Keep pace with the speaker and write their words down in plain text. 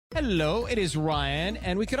Hello, it is Ryan,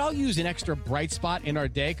 and we could all use an extra bright spot in our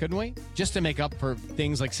day, couldn't we? Just to make up for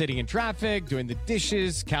things like sitting in traffic, doing the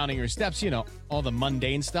dishes, counting your steps, all the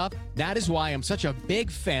mundane stuff. That is why I'm such a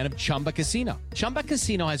big fan of Chumba Casino. Chumba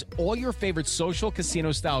Casino has all your favorite social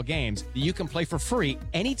casino-style games that you can play for free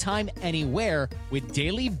anytime, anywhere with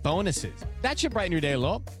daily bonuses. That should brighten your day a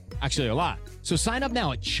little. Actually, a lot. So sign up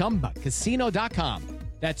now at ChumbaCasino.com.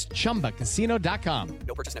 That's ChumbaCasino.com.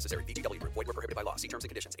 No purchase necessary. VGW Group. Void where prohibited by law. See terms and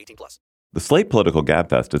conditions. 18+. The Slate Political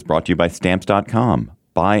Gabfest is brought to you by Stamps.com.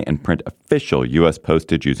 Buy and print official U.S.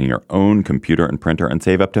 postage using your own computer and printer and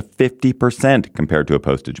save up to 50% compared to a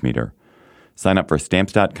postage meter. Sign up for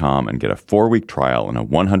Stamps.com and get a 4-week trial and a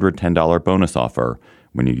 $110 bonus offer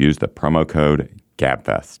when you use the promo code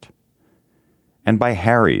GABFEST. And by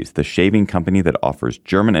Harry's, the shaving company that offers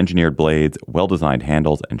German-engineered blades, well-designed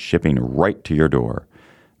handles, and shipping right to your door.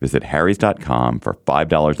 Visit harrys.com for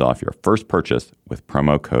 $5 off your first purchase with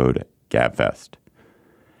promo code GABFEST.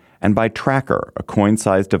 And by Tracker, a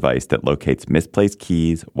coin-sized device that locates misplaced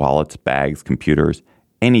keys, wallets, bags, computers,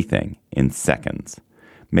 anything in seconds.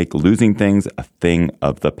 Make losing things a thing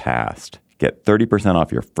of the past. Get 30%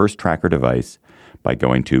 off your first Tracker device by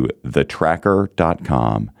going to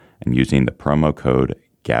thetracker.com and using the promo code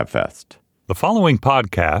GABFEST. The following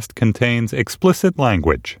podcast contains explicit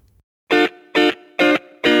language.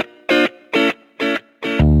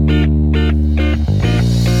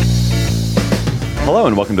 Hello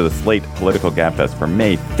and welcome to the Slate Political Gabfest for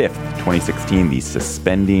May 5th, 2016, the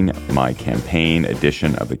Suspending My Campaign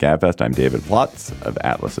edition of the Gabfest. I'm David Plotz of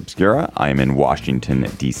Atlas Obscura. I am in Washington,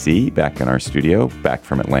 D.C., back in our studio, back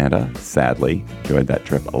from Atlanta, sadly. Enjoyed that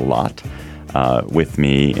trip a lot. With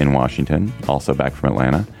me in Washington, also back from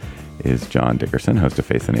Atlanta, is John Dickerson, host of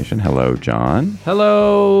Face the Nation. Hello, John.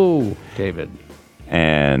 Hello, David.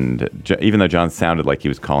 And even though John sounded like he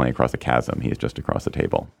was calling across a chasm, he is just across the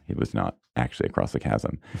table. He was not actually across the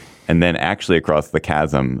chasm. And then actually across the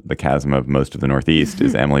chasm of most of the Northeast,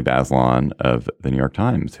 is Emily Bazelon of the New York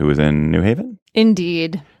Times, who is in New Haven.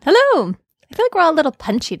 Indeed. Hello. I feel like we're all a little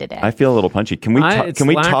punchy today. I feel a little punchy. Can we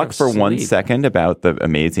talk for 1 second about the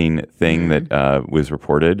amazing thing that was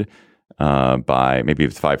reported by, maybe it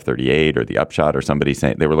was 538 or the Upshot or somebody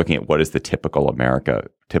saying they were looking at what is the typical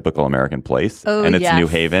American place, and it's New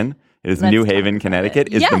Haven. It is New Haven, Connecticut,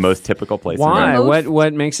 is the most typical place. Why?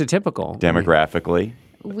 What makes it typical? Demographically.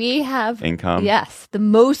 We have income. Yes, the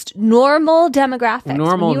most normal demographics.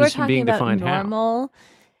 Normal when you were is talking being about defined normal. how?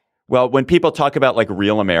 Well, when people talk about like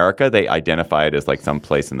real America, they identify it as like some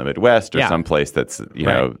place in the Midwest or some place that's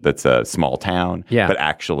that's a small town. Yeah. But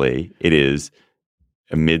actually, it is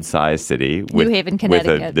a mid-sized city with, New Haven,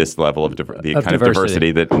 Connecticut, with this level of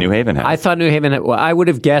diversity that New Haven has. I thought New Haven. I would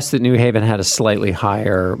have guessed that New Haven had a slightly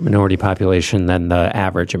higher minority population than the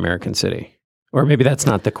average American city. Or maybe that's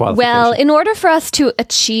not the qualification. Well, in order for us to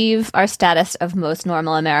achieve our status of most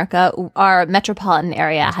normal America, our metropolitan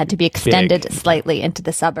area had to be extended slightly into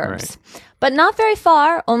the suburbs. Right. But not very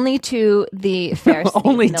far, only to the fair city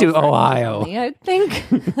only to Ohio.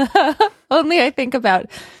 Only, I think about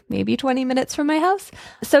maybe 20 minutes from my house.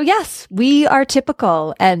 So yes, we are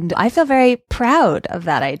typical, and I feel very proud of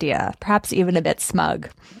that idea, perhaps even a bit smug.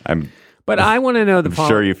 But I want to know I'm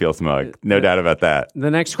sure you feel smug. No doubt about that.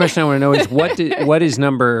 The next question I want to know is what is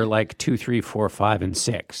number like 2, 3, 4, 5, and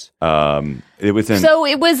 6?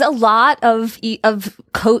 It was a lot of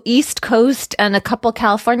East Coast and a couple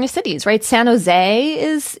California cities, right? San Jose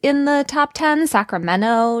is in the top 10.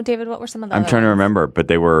 Sacramento, David. What were some of the? I'm trying to remember, but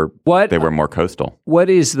they were more coastal. What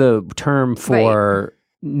is the term for? Right.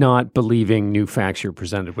 Not believing new facts you're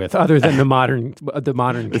presented with, other than the modern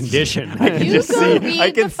condition.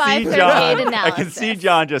 I can see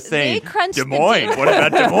John just saying, Des Moines. What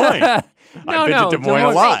about Des Moines? I've been to Des Moines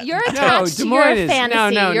a lot. You're attached to your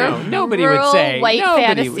fantasy. No. Nobody rural, would say white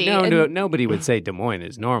fantasy. Nobody would say Des Moines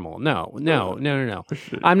is normal. No.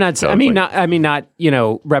 I'm not saying. I mean, not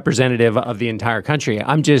representative of the entire country.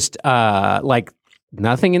 I'm just like.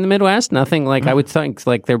 Nothing in the Midwest, nothing like I would think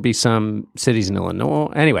like there'd be some cities in Illinois.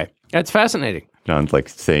 Anyway, that's fascinating. John's like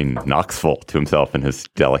saying Knoxville to himself in his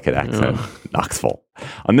delicate accent. Knoxville.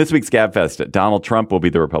 On this week's Gabfest, Donald Trump will be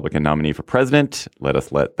the Republican nominee for president. Let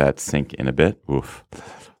us let that sink in a bit. Oof.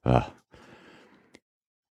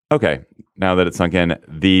 Okay, now that it's sunk in,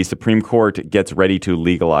 the Supreme Court gets ready to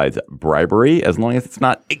legalize bribery, as long as it's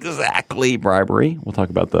not exactly bribery. We'll talk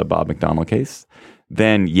about the Bob McDonnell case.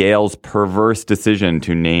 Then Yale's perverse decision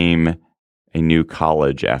to name a new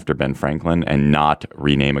college after Ben Franklin and not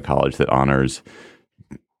rename a college that honors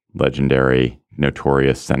legendary,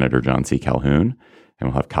 notorious Senator John C. Calhoun. And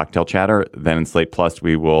we'll have cocktail chatter. Then in Slate Plus,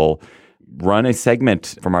 we will run a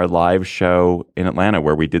segment from our live show in Atlanta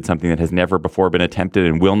where we did something that has never before been attempted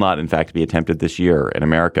and will not, in fact, be attempted this year in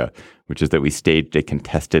America, which is that we staged a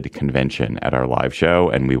contested convention at our live show,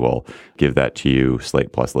 and we will give that to you,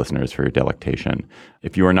 Slate Plus listeners, for your delectation.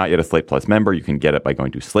 If you are not yet a Slate Plus member, you can get it by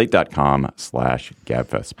going to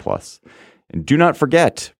slate.com/GabFest Plus. And do not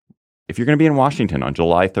forget, if you're going to be in Washington on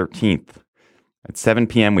July 13th at 7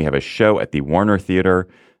 p.m., we have a show at the Warner Theater.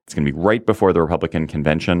 It's going to be right before the Republican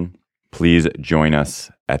convention. Please join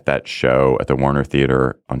us at that show at the Warner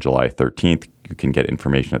Theater on July 13th. You can get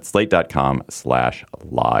information at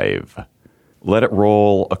slate.com/live. Let it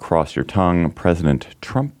roll across your tongue. President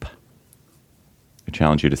Trump. I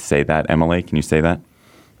challenge you to say that. Emily, can you say that?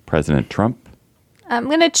 President Trump. I'm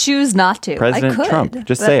going to choose not to. President I could, Trump.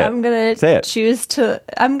 Just say it. I'm going say it. to choose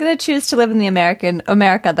to live in the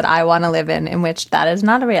America that I want to live in which that is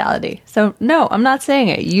not a reality. So no, I'm not saying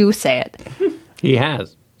it. You say it. He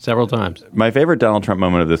has several times. My favorite Donald Trump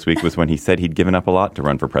moment of this week was when he said he'd given up a lot to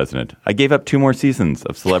run for president. I gave up 2 more seasons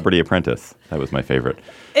of Celebrity Apprentice. That was my favorite.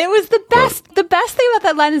 It was the best. Quote. The best thing about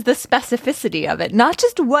that line is the specificity of it. Not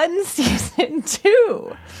just 1 season,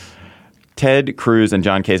 2. Ted Cruz and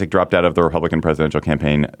John Kasich dropped out of the Republican presidential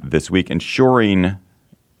campaign this week, ensuring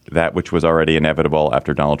that which was already inevitable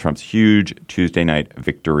after Donald Trump's huge Tuesday night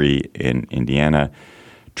victory in Indiana.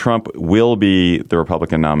 Trump will be the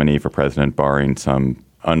Republican nominee for president, barring some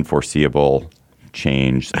unforeseeable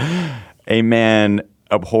change. A man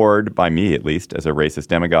abhorred, by me at least, as a racist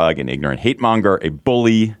demagogue, an ignorant hate monger, a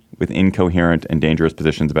bully with incoherent and dangerous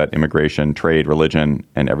positions about immigration, trade, religion,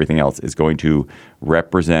 and everything else, is going to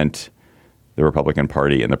represent the Republican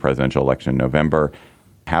Party in the presidential election in November.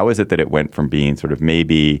 How is it that it went from being sort of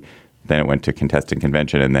maybe, then it went to contesting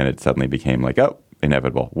convention, and then it suddenly became like, oh,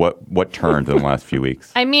 inevitable? What turned in the last few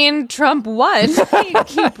weeks? I mean, Trump won.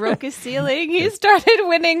 He broke his ceiling. He started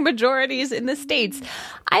winning majorities in the states.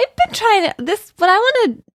 I've been trying to, what I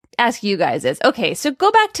want to ask you guys is, okay, so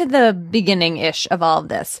go back to the beginning-ish of all of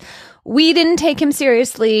this. We didn't take him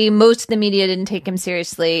seriously. Most of the media didn't take him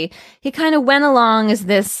seriously. He kind of went along as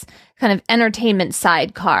this kind of entertainment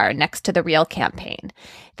sidecar next to the real campaign.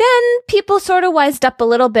 Then people sort of wised up a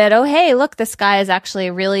little bit. Oh, hey, look, this guy is actually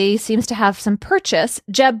really seems to have some purchase.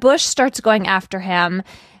 Jeb Bush starts going after him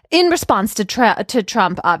in response to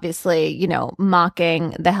Trump, obviously,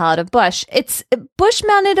 mocking the hell out of Bush. Bush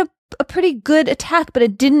mounted a pretty good attack, but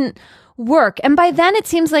it didn't work. And by then it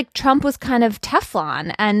seems like Trump was kind of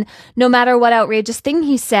Teflon, and no matter what outrageous thing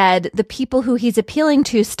he said, the people who he's appealing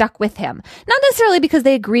to stuck with him. Not necessarily because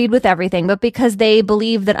they agreed with everything, but because they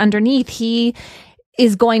believe that underneath he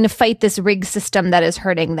is going to fight this rigged system that is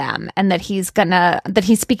hurting them, and that he's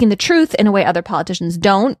speaking the truth in a way other politicians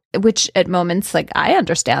don't, which at moments, like, I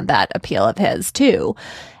understand that appeal of his too.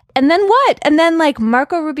 And then what? And then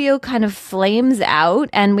Marco Rubio kind of flames out,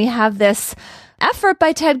 and we have this effort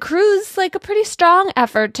by Ted Cruz, a pretty strong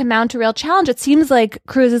effort to mount a real challenge. It seems like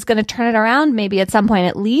Cruz is going to turn it around, maybe at some point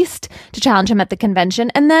at least, to challenge him at the convention.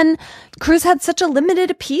 And then Cruz had such a limited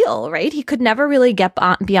appeal, right? He could never really get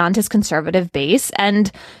beyond his conservative base,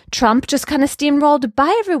 and Trump just kind of steamrolled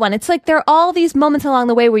by everyone. It's like there are all these moments along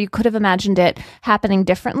the way where you could have imagined it happening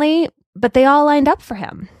differently, but they all lined up for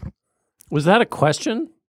him. Was that a question?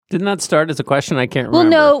 Didn't that start as a question? I can't remember.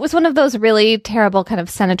 Well, no, it was one of those really terrible kind of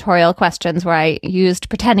senatorial questions where I used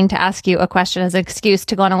pretending to ask you a question as an excuse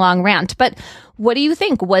to go on a long rant. But what do you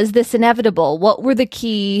think? Was this inevitable? What were the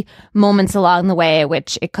key moments along the way at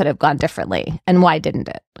which it could have gone differently? And why didn't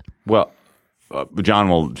it? Well, John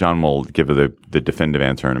will give the definitive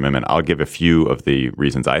answer in a minute. I'll give a few of the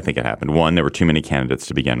reasons I think it happened. One, there were too many candidates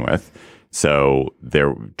to begin with. So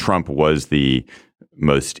Trump was the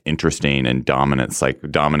most interesting and dominant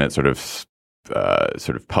sort of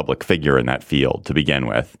public figure in that field to begin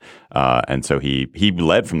with, and so he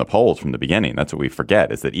led from the polls from the beginning. That's what we forget,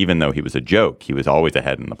 is that even though he was a joke, he was always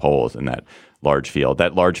ahead in the polls in that large field.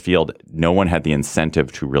 That large field, no one had the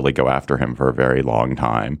incentive to really go after him for a very long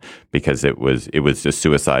time, because it was a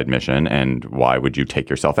suicide mission. And why would you take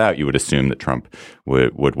yourself out? You would assume that Trump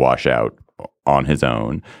would wash out on his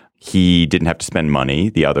own. He didn't have to spend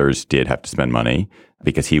money. The others did have to spend money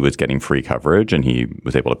because he was getting free coverage, and he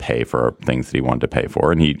was able to pay for things that he wanted to pay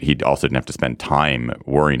for. And he also didn't have to spend time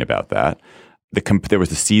worrying about that. The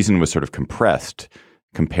season was sort of compressed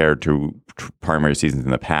compared to primary seasons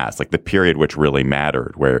in the past. Like the period which really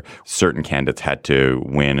mattered, where certain candidates had to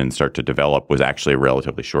win and start to develop, was actually a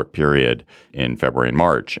relatively short period in February and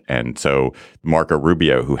March. And so Marco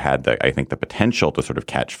Rubio, who had I think the potential to sort of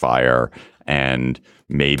catch fire and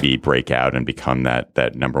maybe break out and become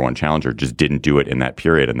that number one challenger. Just didn't do it in that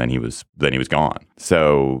period, and then he was gone.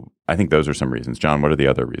 So I think those are some reasons. John, what are the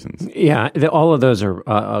other reasons? Yeah, all of those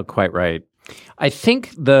are quite right. I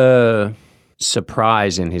think the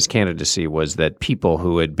surprise in his candidacy was that people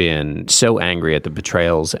who had been so angry at the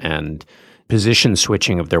betrayals and position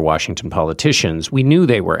switching of their Washington politicians, we knew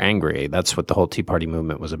they were angry. That's what the whole Tea Party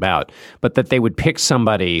movement was about. But that they would pick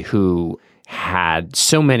somebody who had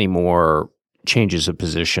so many more changes of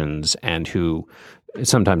positions and who,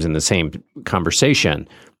 sometimes in the same conversation,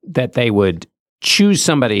 that they would choose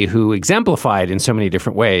somebody who exemplified in so many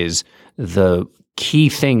different ways the key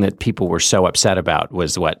thing that people were so upset about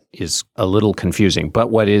was what is a little confusing.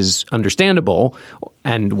 But what is understandable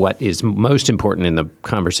and what is most important in the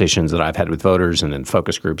conversations that I've had with voters and in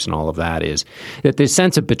focus groups and all of that is that this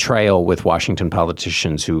sense of betrayal with Washington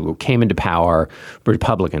politicians who came into power,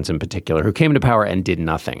 Republicans in particular, who came into power and did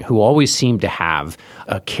nothing, who always seemed to have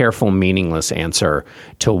a careful, meaningless answer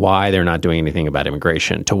to why they're not doing anything about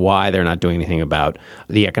immigration, to why they're not doing anything about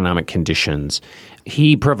the economic conditions.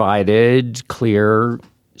 He provided clear,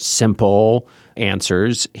 simple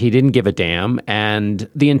answers. He didn't give a damn. And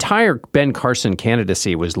the entire Ben Carson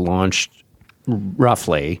candidacy was launched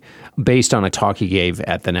roughly based on a talk he gave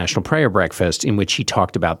at the National Prayer Breakfast in which he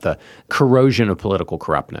talked about the corrosion of political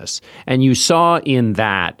corruptness. And you saw in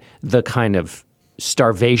that the kind of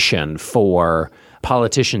starvation for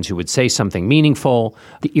politicians who would say something meaningful,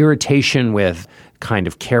 the irritation with kind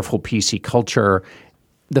of careful PC culture.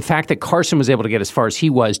 The fact that Carson was able to get as far as he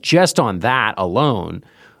was just on that alone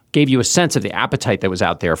gave you a sense of the appetite that was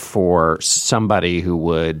out there for somebody who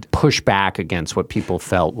would push back against what people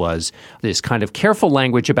felt was this kind of careful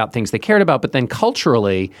language about things they cared about, but then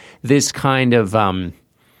culturally, this kind of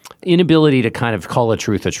inability to kind of call a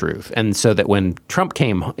truth. And so that when Trump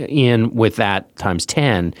came in with that times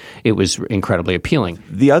 10, it was incredibly appealing.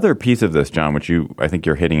 The other piece of this, John, which I think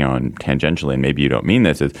you're hitting on tangentially, and maybe you don't mean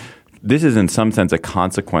this, is this is in some sense a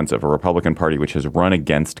consequence of a Republican Party which has run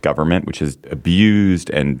against government, which has abused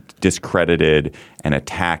and discredited and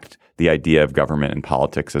attacked the idea of government and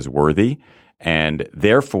politics as worthy. And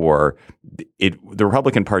therefore, the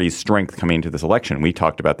Republican Party's strength coming into this election, we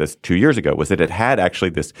talked about this 2 years ago, was that it had actually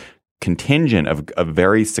this contingent of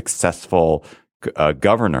very successful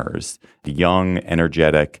governors, young,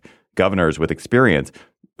 energetic governors with experience,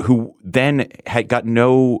 who then had got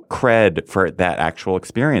no cred for that actual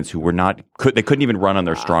experience, who were they couldn't even run on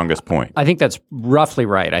their strongest point. I think that's roughly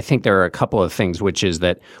right. I think there are a couple of things, which is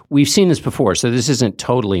that we've seen this before, so this isn't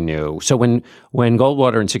totally new. So when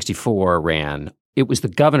Goldwater in 1964 ran, it was the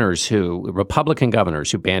Republican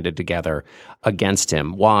governors who banded together against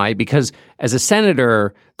him. Why? Because as a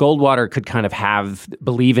senator, Goldwater could kind of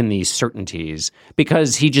believe in these certainties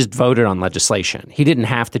because he just voted on legislation. He didn't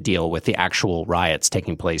have to deal with the actual riots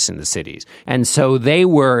taking place in the cities. And so they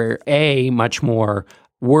were, much more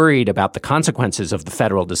worried about the consequences of the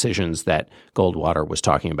federal decisions that Goldwater was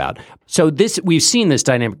talking about. So we've seen this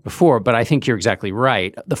dynamic before, but I think you're exactly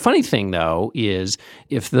right. The funny thing, though, is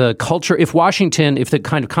if the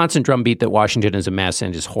kind of constant drumbeat that Washington is a mess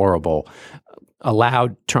and is horrible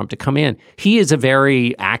allowed Trump to come in, he is a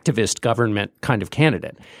very activist government kind of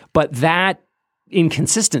candidate. But that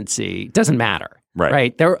inconsistency doesn't matter,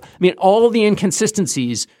 right? All the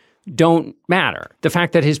inconsistencies don't matter. The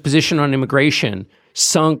fact that his position on immigration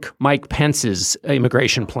sunk Mike Pence's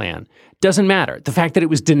immigration plan doesn't matter. The fact that it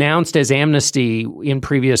was denounced as amnesty in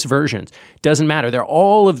previous versions doesn't matter. There are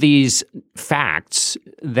all of these facts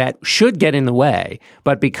that should get in the way,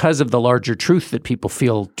 but because of the larger truth that people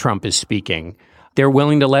feel Trump is speaking, they're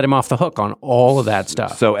willing to let him off the hook on all of that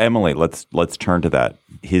stuff. So, Emily, let's turn to that.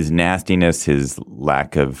 His nastiness, his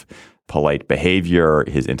lack of polite behavior,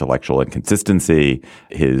 his intellectual inconsistency,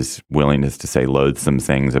 his willingness to say loathsome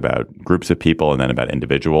things about groups of people and then about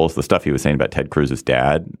individuals. The stuff he was saying about Ted Cruz's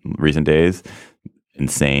dad in recent days,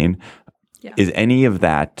 insane. Yeah. Is any of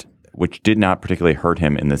that, which did not particularly hurt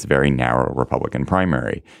him in this very narrow Republican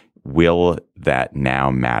primary, will that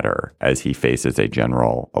now matter as he faces a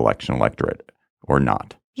general election electorate or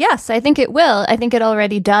not? Yes, I think it will. I think it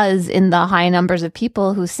already does in the high numbers of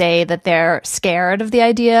people who say that they're scared of the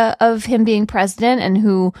idea of him being president and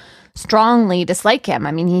who strongly dislike him.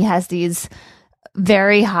 I mean, he has these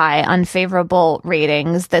very high unfavorable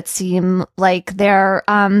ratings that seem like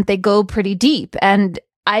they go pretty deep. And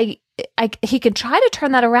he could try to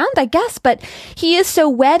turn that around, I guess, but he is so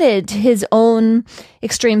wedded to his own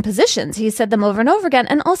extreme positions. He said them over and over again.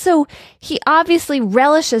 And also, he obviously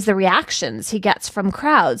relishes the reactions he gets from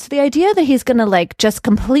crowds. The idea that he's going to just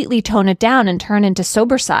completely tone it down and turn into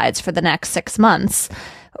sober sides for the next 6 months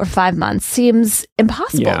or 5 months seems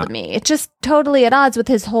impossible to me. It's just totally at odds with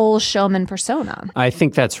his whole showman persona. I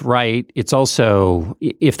think that's right. It's also,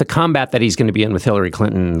 if the combat that he's going to be in with Hillary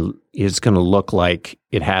Clinton is going to look like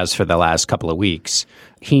it has for the last couple of weeks,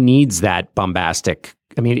 he needs that bombastic.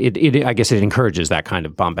 I mean, I guess it encourages that kind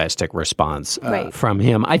of bombastic response from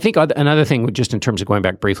him. I think another thing, just in terms of going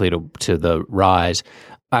back briefly to the rise,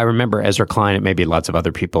 I remember Ezra Klein, and maybe lots of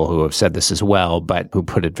other people who have said this as well, but who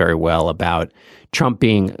put it very well about Trump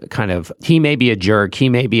being kind of, he may be a jerk, he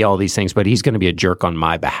may be all these things, but he's going to be a jerk on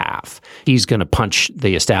my behalf. He's going to punch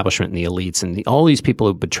the establishment and the elites and all these people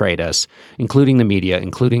who betrayed us, including the media,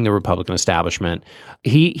 including the Republican establishment.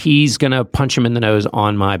 He's going to punch him in the nose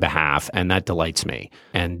on my behalf, and that delights me.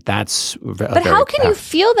 And that's But how can you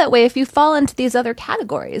feel that way if you fall into these other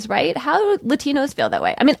categories, right? How do Latinos feel that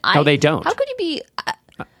way? I mean, they don't. How could you be...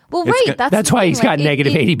 Well, right. That's why he's got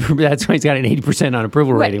negative 80%. That's why he's got an 80% on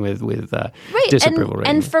approval rating with disapproval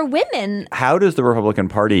rating. And for women, how does the Republican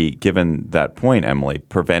Party, given that point, Emily,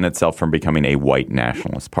 prevent itself from becoming a white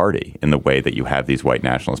nationalist party in the way that you have these white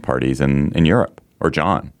nationalist parties in Europe? Or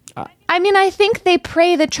John? I mean, I think they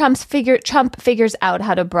pray that Trump figures out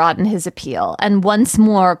how to broaden his appeal and once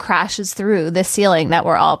more crashes through the ceiling that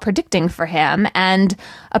we're all predicting for him and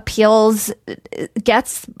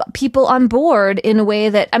gets people on board in a way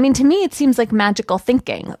that, I mean, to me, it seems like magical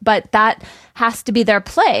thinking, but that has to be their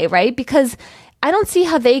play, right? Because I don't see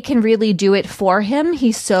how they can really do it for him.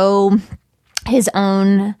 He's so his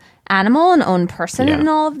own animal and own person in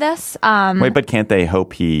all of this. Wait, but can't they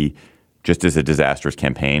hope he just is a disastrous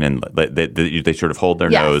campaign and they sort of hold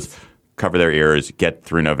their nose, cover their ears, get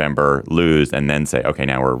through November, lose, and then say, okay,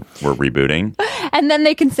 now we're rebooting? And then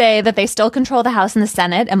they can say that they still control the House and the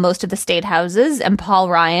Senate and most of the state houses, and Paul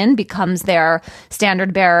Ryan becomes their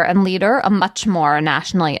standard bearer and leader, a much more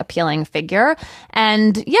nationally appealing figure.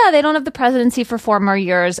 And they don't have the presidency for 4 more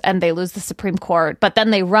years and they lose the Supreme Court, but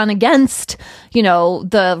then they run against,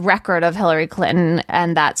 the record of Hillary Clinton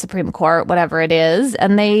and that Supreme Court, whatever it is,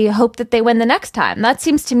 and they hope that they win the next time. That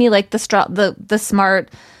seems to me like the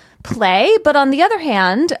smart play. But on the other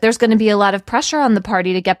hand, there's going to be a lot of pressure on the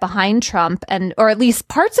party to get behind Trump, or at least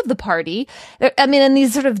parts of the party. I mean, and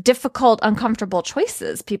these sort of difficult, uncomfortable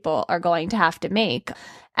choices people are going to have to make.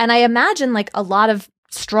 And I imagine like a lot of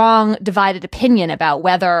strong divided opinion about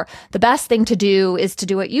whether the best thing to do is to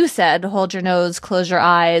do what you said, hold your nose, close your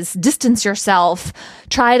eyes, distance yourself,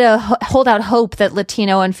 try to hold out hope that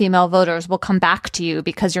Latino and female voters will come back to you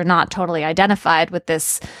because you're not totally identified with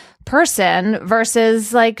this person,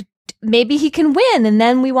 versus like maybe he can win and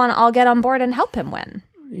then we want to all get on board and help him win.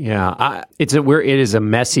 Yeah, it is a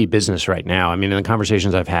messy business right now. I mean, in the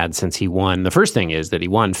conversations I've had since he won, the first thing is that he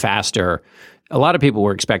won faster. A lot of people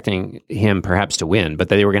were expecting him perhaps to win, but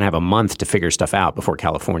they were going to have a month to figure stuff out before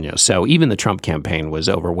California. So even the Trump campaign was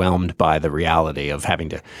overwhelmed by the reality of having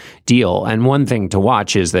to deal. And one thing to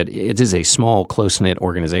watch is that it is a small, close-knit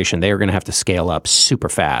organization. They are going to have to scale up super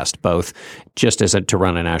fast, both just to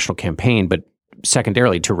run a national campaign, but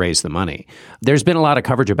secondarily to raise the money. There's been a lot of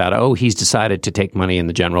coverage about, he's decided to take money in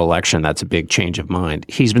the general election. That's a big change of mind.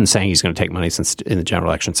 He's been saying he's going to take money in the general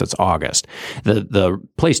election since August. The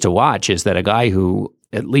place to watch is that a guy who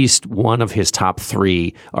at least one of his top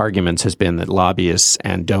 3 arguments has been that lobbyists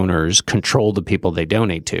and donors control the people they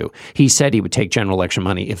donate to. He said he would take general election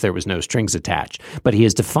money if there was no strings attached, but he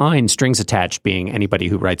has defined strings attached being anybody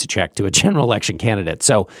who writes a check to a general election candidate.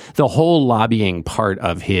 So the whole lobbying part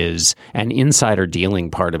of his and insider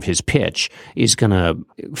dealing part of his pitch is going to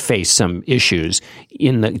face some issues.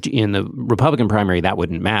 In the Republican primary, that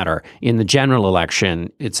wouldn't matter. In the general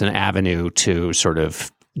election, it's an avenue to sort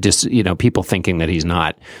of people thinking that he's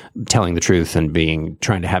not telling the truth and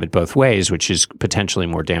trying to have it both ways, which is potentially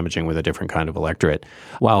more damaging with a different kind of electorate.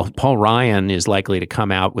 While Paul Ryan is likely to come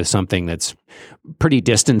out with something that's pretty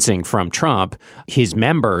distancing from Trump, his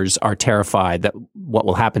members are terrified that what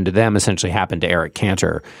will happen to them essentially happened to Eric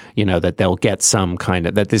Cantor, that they'll get some kind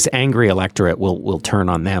of, that this angry electorate will turn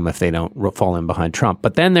on them if they don't fall in behind Trump.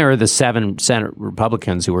 But then there are the 7 Senate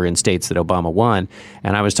Republicans who were in states that Obama won.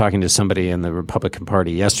 And I was talking to somebody in the Republican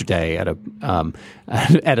Party yesterday at a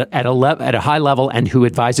high level and who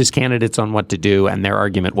advises candidates on what to do. And their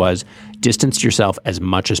argument was distance yourself as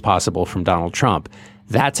much as possible from Donald Trump.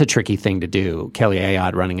 That's a tricky thing to do. Kelly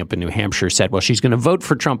Ayotte, running up in New Hampshire, said, well, she's going to vote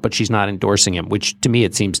for Trump, but she's not endorsing him, which to me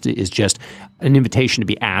it seems is just an invitation to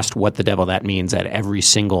be asked what the devil that means at every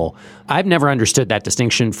single. I've never understood that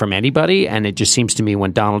distinction from anybody. And it just seems to me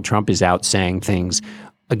when Donald Trump is out saying things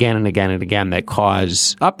again and again and again that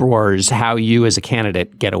cause uproars, how you as a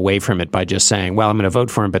candidate get away from it by just saying, well, I'm going to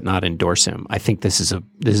vote for him, but not endorse him. I think this is a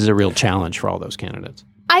real challenge for all those candidates.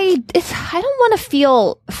 I don't want to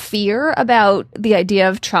feel fear about the idea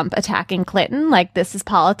of Trump attacking Clinton. Like, this is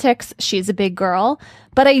politics. She's a big girl.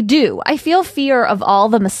 But I do. I feel fear of all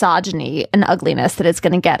the misogyny and ugliness that is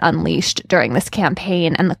going to get unleashed during this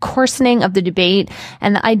campaign, and the coarsening of the debate,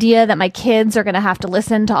 and the idea that my kids are going to have to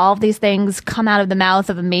listen to all of these things come out of the mouth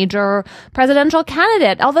of a major presidential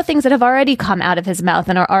candidate. All the things that have already come out of his mouth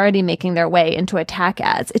and are already making their way into attack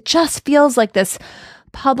ads. It just feels like this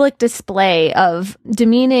public display of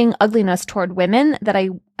demeaning ugliness toward women that I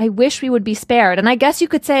wish we would be spared. And I guess you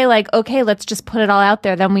could say, like, okay, let's just put it all out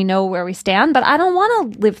there, then we know where we stand. But I don't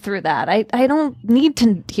want to live through that. I don't need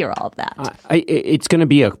to hear all of that. It's going to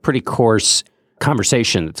be a pretty coarse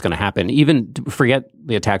conversation that's going to happen. Even forget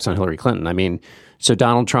the attacks on Hillary Clinton. I mean, so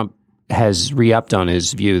Donald Trump has re-upped on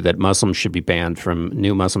his view that Muslims should be banned from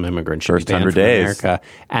new Muslim immigrants should First be banned 100 from days. America,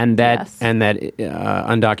 and that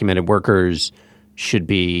undocumented workers should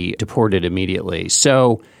be deported immediately.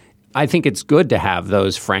 So I think it's good to have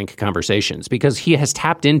those frank conversations, because he has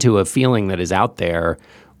tapped into a feeling that is out there,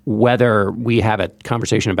 whether we have a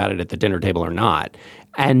conversation about it at the dinner table or not.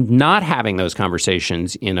 And not having those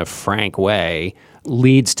conversations in a frank way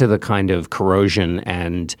leads to the kind of corrosion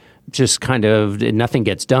and just kind of nothing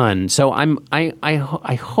gets done. So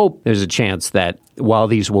I hope there's a chance that while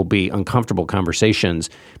these will be uncomfortable conversations,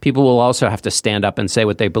 people will also have to stand up and say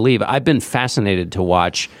what they believe. I've been fascinated to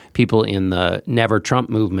watch people in the Never Trump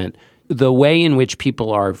movement, the way in which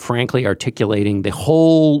people are frankly articulating the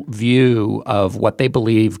whole view of what they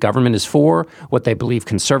believe government is for, what they believe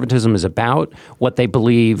conservatism is about, what they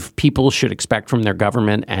believe people should expect from their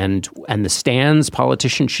government, and the stands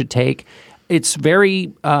politicians should take. It's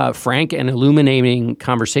very frank and illuminating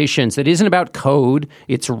conversations that isn't about code.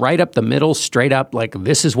 It's right up the middle, straight up, like,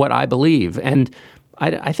 this is what I believe. And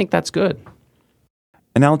I think that's good.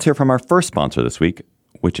 And now let's hear from our first sponsor this week,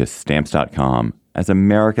 which is Stamps.com. As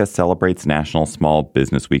America celebrates National Small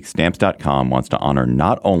Business Week, Stamps.com wants to honor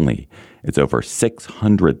not only its over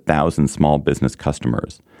 600,000 small business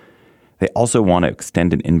customers, they also want to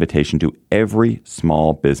extend an invitation to every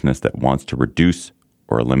small business that wants to reduce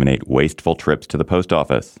or eliminate wasteful trips to the post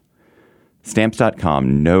office.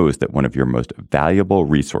 Stamps.com knows that one of your most valuable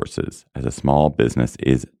resources as a small business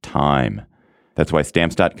is time. That's why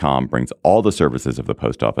Stamps.com brings all the services of the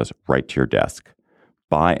post office right to your desk.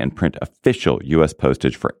 Buy and print official U.S.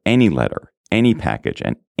 postage for any letter, any package,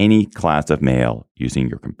 and any class of mail using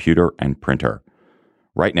your computer and printer.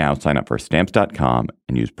 Right now, sign up for Stamps.com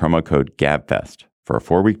and use promo code GABFEST for a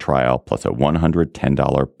 4-week trial plus a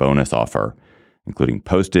 $110 bonus offer, including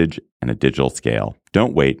postage and a digital scale.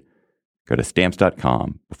 Don't wait. Go to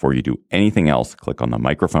Stamps.com. Before you do anything else, click on the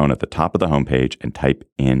microphone at the top of the homepage and type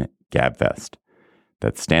in GABFEST.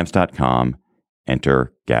 That's Stamps.com.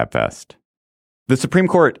 Enter GABFEST. The Supreme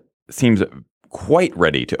Court seems quite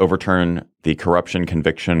ready to overturn the corruption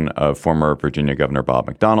conviction of former Virginia Governor Bob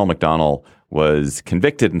McDonnell. McDonnell was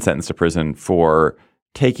convicted and sentenced to prison for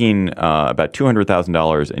taking about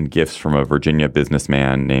 $200,000 in gifts from a Virginia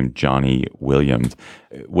businessman named Johnny Williams.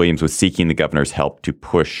 Williams was seeking the governor's help to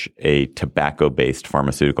push a tobacco-based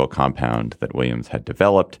pharmaceutical compound that Williams had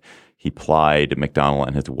developed. He plied McDonnell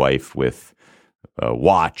and his wife with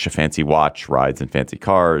a fancy watch, rides in fancy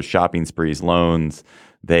cars, shopping sprees, loans.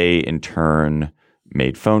 They, in turn,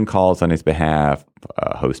 made phone calls on his behalf,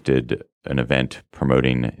 hosted an event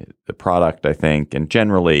promoting the product, I think, and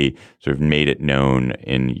generally sort of made it known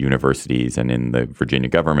in universities and in the Virginia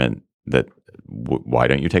government that why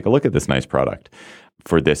don't you take a look at this nice product?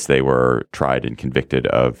 For this, they were tried and convicted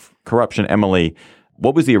of corruption. Emily,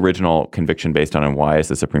 what was the original conviction based on, and why does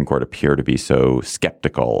the Supreme Court appear to be so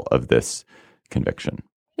skeptical of this conviction?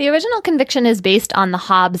 The original conviction is based on the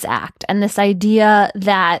Hobbs Act and this idea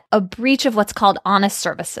that a breach of what's called honest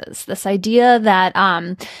services, this idea that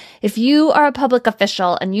if you are a public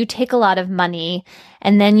official and you take a lot of money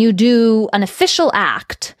and then you do an official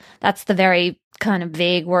act, that's the very kind of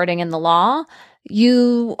vague wording in the law,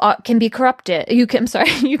 you can be corrupted. You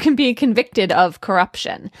can be convicted of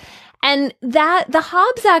corruption. And that the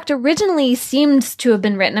Hobbs Act originally seems to have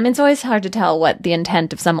been written. I mean, it's always hard to tell what the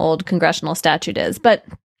intent of some old congressional statute is, but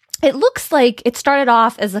it looks like it started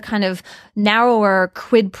off as a kind of narrower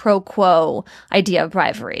quid pro quo idea of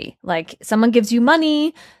bribery. Like, someone gives you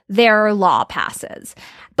money, their law passes.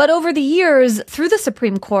 But over the years, through the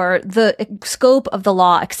Supreme Court, the scope of the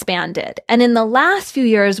law expanded. And in the last few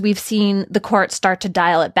years, we've seen the court start to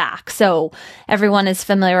dial it back. So everyone is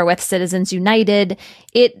familiar with Citizens United.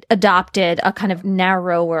 It adopted a kind of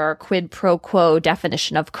narrower quid pro quo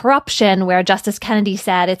definition of corruption, where Justice Kennedy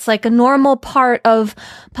said it's like a normal part of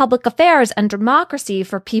public affairs and democracy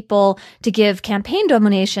for people to give campaign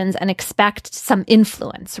donations and expect some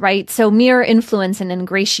influence, right? So mere influence and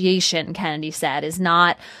ingratiation, Kennedy said, is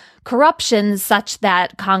not corruption such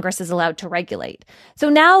that Congress is allowed to regulate. So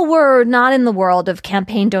now we're not in the world of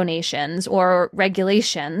campaign donations or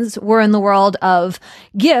regulations. We're in the world of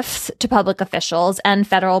gifts to public officials and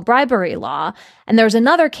federal bribery law. And there's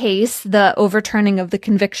another case, the overturning of the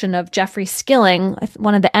conviction of Jeffrey Skilling,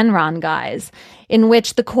 one of the Enron guys, in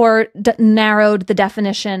which the court narrowed the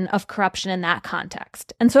definition of corruption in that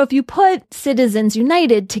context. And so if you put Citizens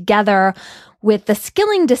United together with the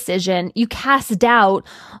Skilling decision, you cast doubt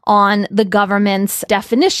on the government's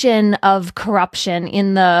definition of corruption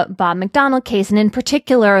in the Bob McDonnell case, and in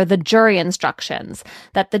particular, the jury instructions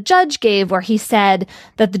that the judge gave, where he said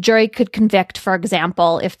that the jury could convict, for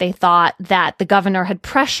example, if they thought that the governor had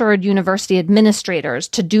pressured university administrators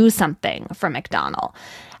to do something for McDonnell.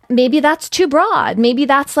 Maybe that's too broad. Maybe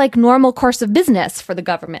that's like normal course of business for the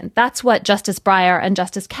government. That's what Justice Breyer and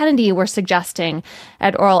Justice Kennedy were suggesting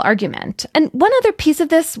at oral argument. And one other piece of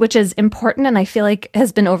this, which is important and I feel like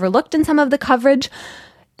has been overlooked in some of the coverage,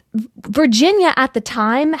 Virginia at the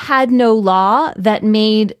time had no law that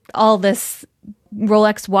made all this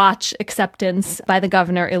Rolex watch acceptance by the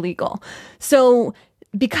governor illegal. So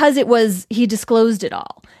because he disclosed it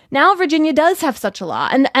all. Now Virginia does have such a law,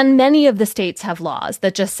 and many of the states have laws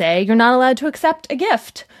that just say you're not allowed to accept a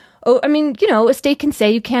gift. Oh, I mean, a state can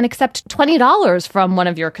say you can't accept $20 from one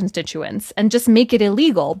of your constituents and just make it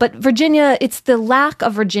illegal. But Virginia, it's the lack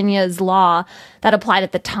of Virginia's law that applied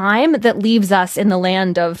at the time that leaves us in the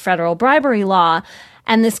land of federal bribery law.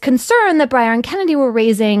 And this concern that Breyer and Kennedy were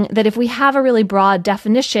raising, that if we have a really broad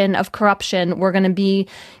definition of corruption, we're going to be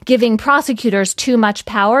giving prosecutors too much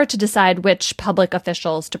power to decide which public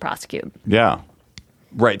officials to prosecute. Yeah.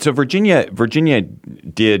 Right. So Virginia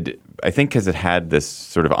did, I think, because it had this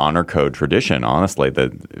sort of honor code tradition, honestly,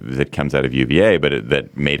 that comes out of UVA, but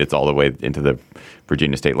that made it all the way into the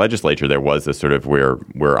Virginia state legislature. There was this sort of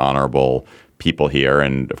we're honorable people here,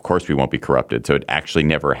 and of course we won't be corrupted. So it actually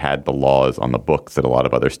never had the laws on the books that a lot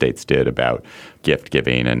of other states did about gift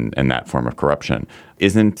giving and that form of corruption.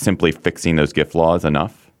 Isn't simply fixing those gift laws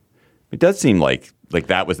enough? It does seem like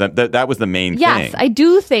that was the main thing. Yes, I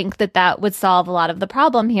do think that would solve a lot of the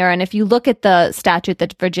problem here. And if you look at the statute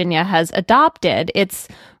that Virginia has adopted, it's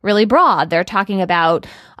really broad. They're talking about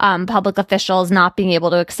public officials not being able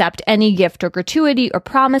to accept any gift or gratuity or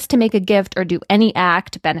promise to make a gift or do any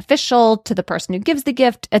act beneficial to the person who gives the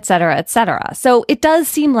gift, et cetera, et cetera. So it does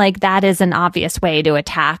seem like that is an obvious way to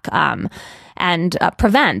attack and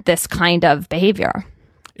prevent this kind of behavior.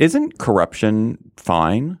 Isn't corruption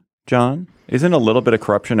fine, John? Isn't a little bit of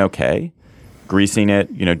corruption okay? Greasing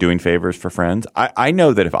it, doing favors for friends. I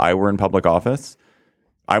know that if I were in public office,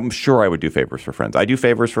 I'm sure I would do favors for friends. I do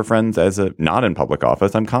favors for friends not in public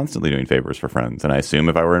office. I'm constantly doing favors for friends. And I assume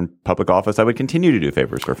if I were in public office, I would continue to do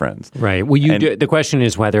favors for friends. Right. Well, the question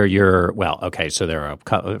is whether you're, so there are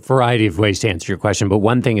a variety of ways to answer your question. But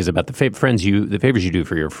one thing is about the favors you do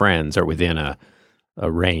for your friends are within a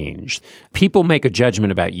range. People make a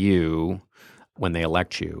judgment about you when they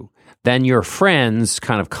elect you. Then your friends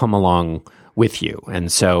kind of come along with you.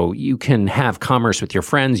 And so you can have commerce with your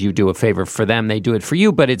friends. You do a favor for them. They do it for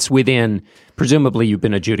you. But it's within, presumably, you've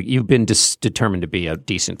been determined to be a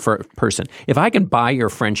decent person. If I can buy your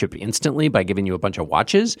friendship instantly by giving you a bunch of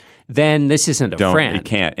watches, then this isn't a friend. You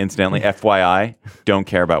can't instantly. FYI, don't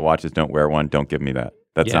care about watches. Don't wear one. Don't give me that.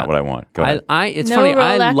 That's not what I want. Go ahead. It's funny.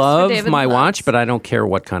 I love my watch, but I don't care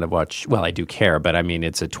what kind of watch. Well, I do care, but I mean,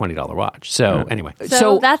 it's a $20 watch. So anyway.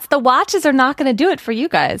 So that's the watches are not going to do it for you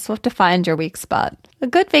guys. We'll have to find your weak spot. A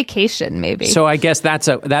good vacation, maybe. So I guess that's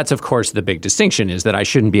of course the big distinction is that I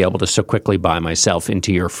shouldn't be able to so quickly buy myself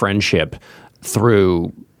into your friendship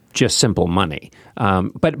through just simple money.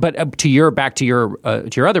 But back to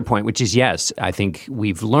your other point, which is yes, I think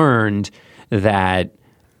we've learned that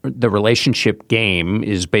the relationship game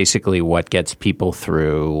is basically what gets people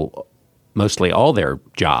through mostly all their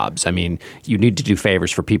jobs. I mean, you need to do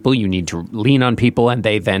favors for people. You need to lean on people, and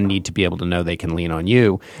they then need to be able to know they can lean on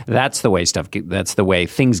you. That's the way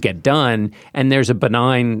things get done. And there's a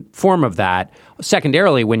benign form of that.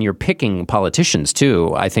 Secondarily, when you're picking politicians,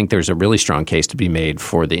 too, I think there's a really strong case to be made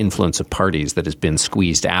for the influence of parties that has been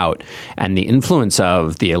squeezed out and the influence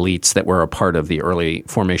of the elites that were a part of the early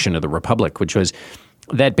formation of the Republic, which was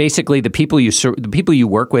that basically the people you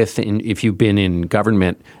work with, if you've been in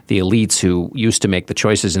government, the elites who used to make the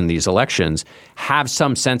choices in these elections, have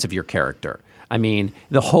some sense of your character. I mean,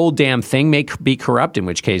 the whole damn thing may be corrupt, in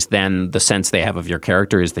which case then the sense they have of your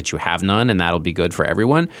character is that you have none, and that'll be good for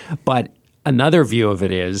everyone. But another view of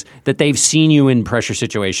it is that they've seen you in pressure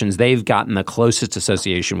situations. They've gotten the closest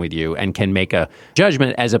association with you and can make a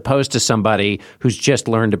judgment, as opposed to somebody who's just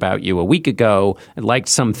learned about you a week ago and liked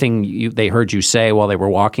something they heard you say while they were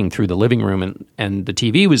walking through the living room and the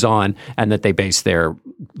TV was on, and that they base their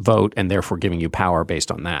vote and therefore giving you power based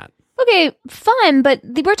on that. Okay, fine, but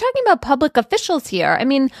we're talking about public officials here. I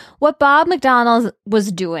mean, what Bob McDonnell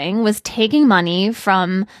was doing was taking money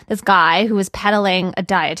from this guy who was peddling a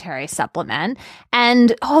dietary supplement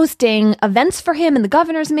and hosting events for him in the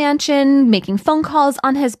governor's mansion, making phone calls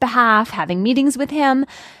on his behalf, having meetings with him.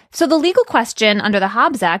 So the legal question under the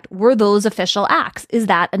Hobbs Act, were those official acts? Is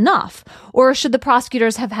that enough? Or should the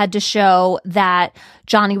prosecutors have had to show that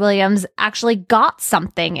Johnny Williams actually got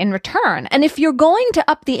something in return? And if you're going to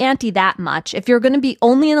up the ante that much, if you're going to be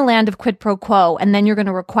only in the land of quid pro quo, and then you're going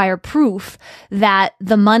to require proof that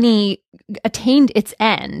the money attained its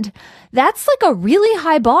end, that's like a really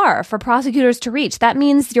high bar for prosecutors to reach. That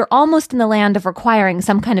means you're almost in the land of requiring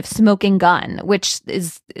some kind of smoking gun, which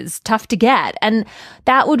is tough to get. And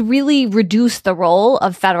that would really reduce the role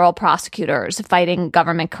of federal prosecutors fighting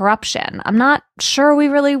government corruption. I'm not sure we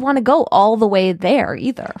really want to go all the way there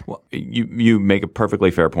either. Well, you make a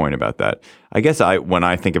perfectly fair point about that. I guess when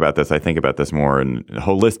I think about this more and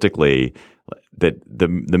holistically, that the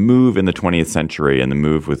move in the 20th century and the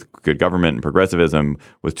move with good government and progressivism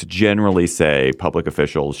was to generally say public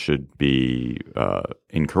officials should be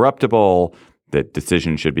incorruptible, that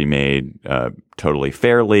decisions should be made totally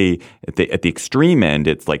fairly. At the extreme end,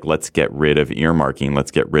 it's like, let's get rid of earmarking.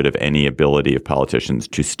 Let's get rid of any ability of politicians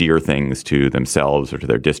to steer things to themselves or to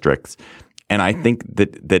their districts. And I think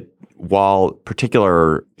that while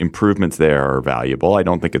particular improvements there are valuable, I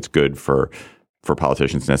don't think it's good for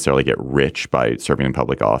politicians to necessarily get rich by serving in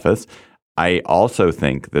public office. I also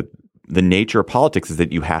think that the nature of politics is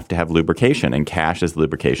that you have to have lubrication, and cash is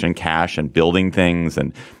lubrication. Cash and building things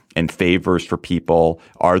and favors for people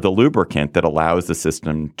are the lubricant that allows the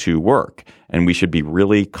system to work. And we should be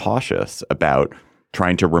really cautious about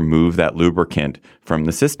trying to remove that lubricant from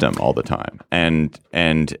the system all the time. And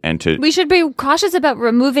to we should be cautious about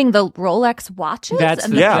removing the Rolex watches. That's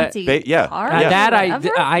and the, I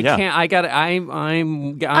can't. I get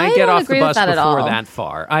off the bus before that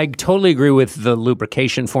far. I totally agree with the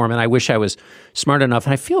lubrication form, and I wish I was smart enough.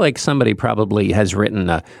 And I feel like somebody probably has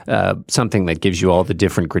written something that gives you all the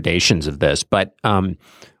different gradations of this. But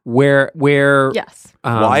where yes.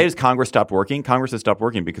 Why has Congress stopped working? Congress has stopped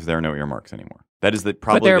working because there are no earmarks anymore. That is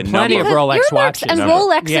probably but there are plenty of Rolex watches. And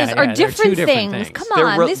Rolexes are different things. Come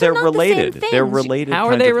on, these are not related. The same things. They're related. How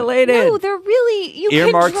are they related? No, they're really. You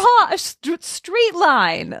earmarks. can draw a straight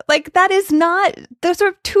line. Like that is not. Those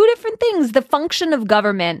are two different things. The function of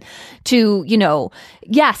government to,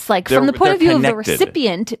 yes, like from the point of view of the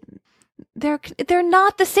recipient. They're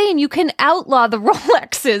not the same. You can outlaw the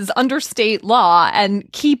Rolexes under state law and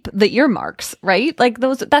keep the earmarks, right? Like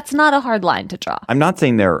that's not a hard line to draw. I'm not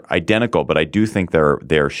saying they're identical, but I do think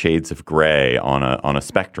they're shades of gray on a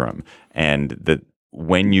spectrum, and that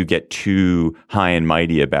when you get too high and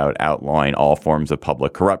mighty about outlawing all forms of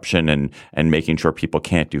public corruption and making sure people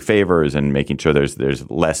can't do favors and making sure there's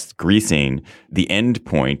less greasing, the end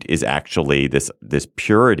point is actually this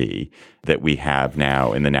purity that we have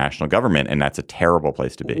now in the national government, and that's a terrible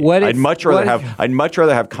place to be. I'd much rather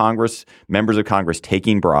have members of Congress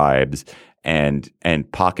taking bribes and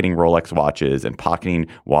pocketing Rolex watches and pocketing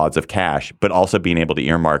wads of cash, but also being able to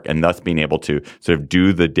earmark and thus being able to sort of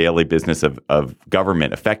do the daily business of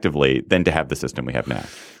government effectively than to have the system we have now.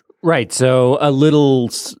 Right. So a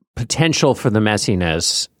little potential for the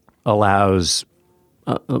messiness allows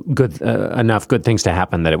enough good things to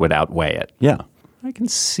happen that it would outweigh it. Yeah. I can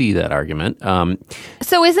see that argument.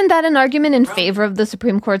 So isn't that an argument in favor of the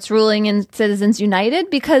Supreme Court's ruling in Citizens United?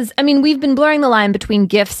 Because, I mean, we've been blurring the line between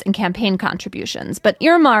gifts and campaign contributions, but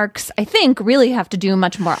earmarks, I think, really have to do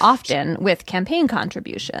much more often with campaign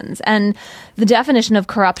contributions. And the definition of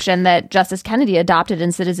corruption that Justice Kennedy adopted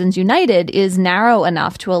in Citizens United is narrow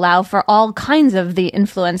enough to allow for all kinds of the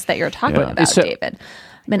influence that you're talking about, David.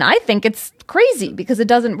 I mean, I think it's crazy because it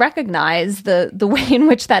doesn't recognize the way in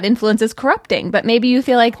which that influence is corrupting. But maybe you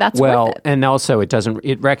feel like that's worth it. And also it doesn't.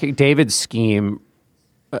 David's scheme,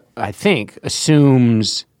 I think,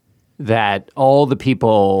 assumes that all the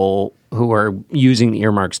people who are using the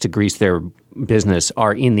earmarks to grease their business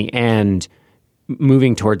are in the end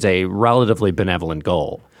moving towards a relatively benevolent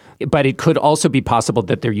goal. But it could also be possible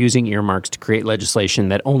that they're using earmarks to create legislation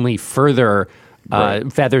that only further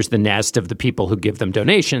feathers the nest of the people who give them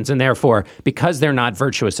donations. And therefore, because they're not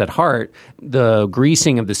virtuous at heart, the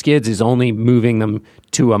greasing of the skids is only moving them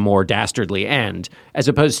to a more dastardly end, as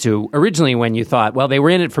opposed to originally when you thought, well, they were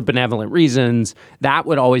in it for benevolent reasons. That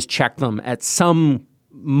would always check them at some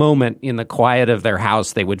moment in the quiet of their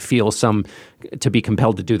house. They would feel to be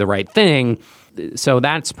compelled to do the right thing. So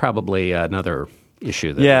that's probably another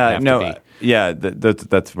issue that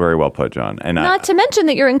that's very well put, John. And not to mention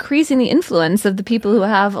that you're increasing the influence of the people who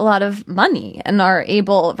have a lot of money and are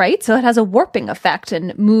able, right? So it has a warping effect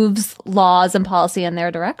and moves laws and policy in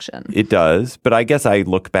their direction. It does, but I guess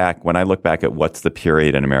when I look back at what's the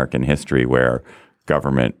period in American history where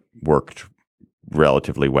government worked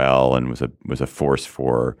relatively well and was a force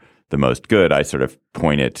for the most good, I sort of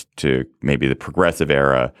point it to maybe the progressive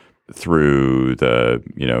era through the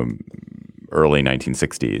early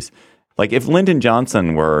 1960s. Like if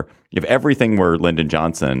everything were Lyndon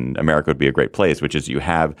Johnson, America would be a great place, which is you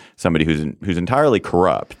have somebody who's entirely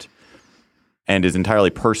corrupt and is entirely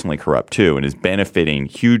personally corrupt too, and is benefiting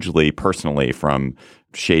hugely personally from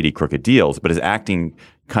shady, crooked deals, but is acting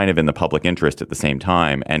kind of in the public interest at the same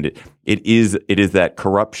time. And it is that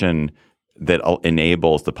corruption that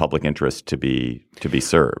enables the public interest to be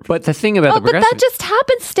served. But the thing about but that just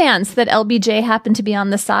happenstance that LBJ happened to be on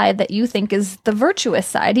the side that you think is the virtuous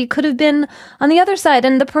side. He could have been on the other side.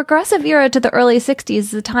 And the progressive era to the early 60s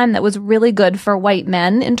is a time that was really good for white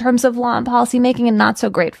men in terms of law and policy making and not so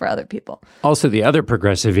great for other people. Also, the other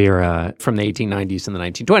progressive era from the 1890s and the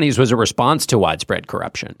 1920s was a response to widespread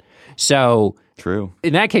corruption. So true.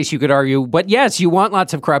 In that case, you could argue, but yes, you want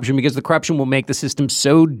lots of corruption because the corruption will make the system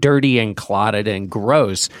so dirty and clotted and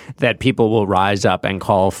gross that people will rise up and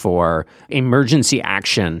call for emergency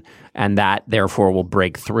action, and that therefore will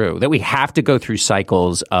break through. That we have to go through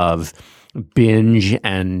cycles of binge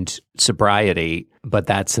and sobriety, but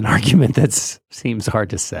that's an argument that seems hard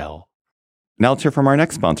to sell. Now let's hear from our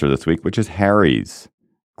next sponsor this week, which is Harry's.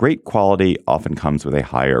 Great quality often comes with a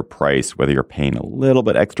higher price, whether you're paying a little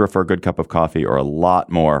bit extra for a good cup of coffee or a lot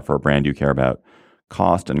more for a brand you care about.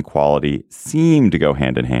 Cost and quality seem to go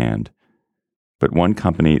hand in hand. But one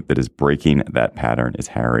company that is breaking that pattern is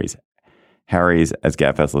Harry's. Harry's, as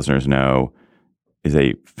GabFest listeners know, is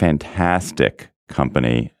a fantastic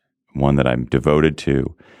company, one that I'm devoted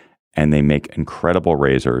to, and they make incredible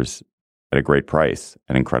razors at a great price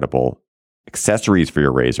and incredible accessories for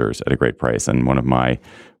your razors at a great price. And one of my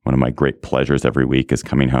great pleasures every week is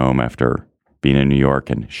coming home after being in New York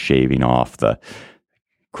and shaving off the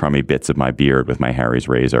crummy bits of my beard with my Harry's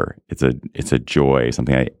razor. It's a joy,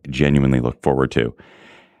 something I genuinely look forward to.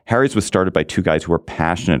 Harry's was started by two guys who are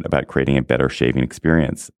passionate about creating a better shaving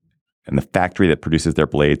experience. And the factory that produces their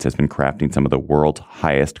blades has been crafting some of the world's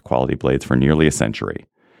highest quality blades for nearly a century.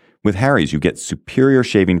 With Harry's, you get superior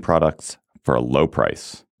shaving products for a low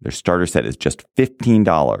price. Their starter set is just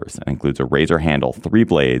 $15 and includes a razor handle, 3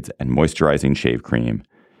 blades, and moisturizing shave cream.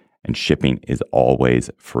 And shipping is always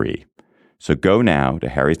free. So go now to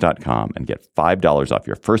harrys.com and get $5 off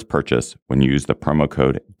your first purchase when you use the promo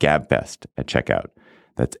code GABFEST at checkout.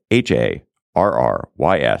 That's HARRYS.com,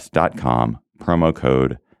 promo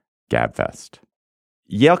code GABFEST.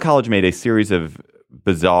 Yale College made a series of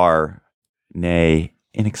bizarre, nay,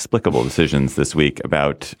 inexplicable decisions this week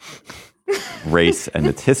about race and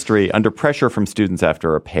its history under pressure from students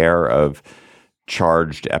after a pair of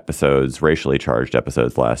racially charged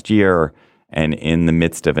episodes last year. And in the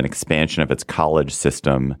midst of an expansion of its college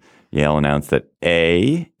system, Yale announced that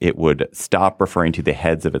A, it would stop referring to the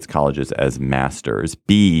heads of its colleges as masters.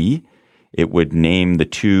 B, it would name the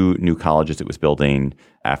 2 new colleges it was building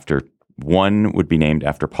after. One would be named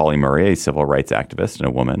after Pauli Murray, a civil rights activist and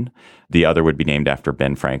a woman. The other would be named after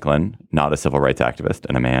Ben Franklin, not a civil rights activist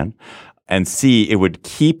and a man. And C, it would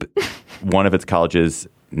keep one of its colleges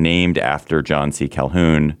named after John C.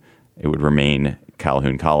 Calhoun. It would remain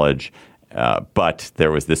Calhoun College. But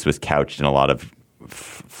this was couched in a lot of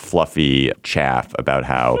fluffy chaff about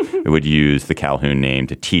how it would use the Calhoun name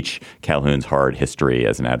to teach Calhoun's hard history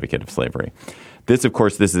as an advocate of slavery. This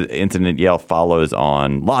incident at Yale follows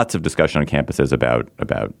on lots of discussion on campuses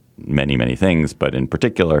about many, many things, but in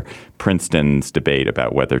particular, Princeton's debate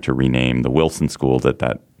about whether to rename the Wilson School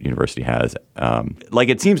that university has.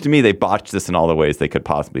 It seems to me they botched this in all the ways they could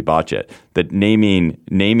possibly botch it. That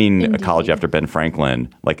naming a college after Ben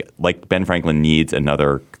Franklin, like Ben Franklin needs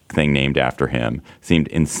another thing named after him, seemed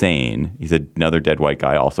insane. He's another dead white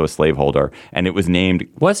guy, also a slaveholder, and it was named.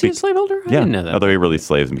 Was he a slaveholder? I didn't know that. Although he released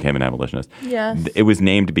slaves and became an abolitionist. Yes. It was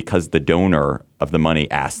named because the donor of the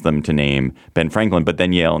money asked them to name Ben Franklin, but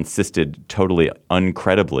then Yale insisted totally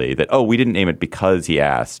uncredibly that, we didn't name it because he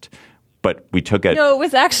asked, but we took it. No, it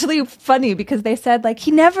was actually funny because they said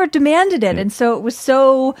he never demanded it. And so it was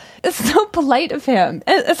so polite of him.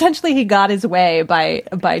 Essentially, he got his way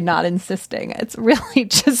by not insisting. It's really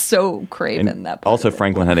just so craven. That part also,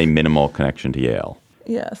 Franklin had a minimal connection to Yale.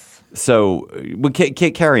 Yes. So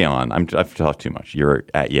carry on. I've talked too much. You're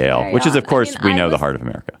at Yale, which is, of course, we know the heart of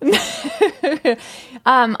America.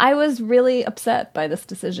 I was really upset by this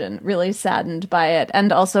decision, really saddened by it,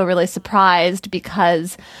 and also really surprised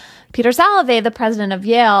because Peter Salovey, the president of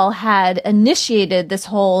Yale, had initiated this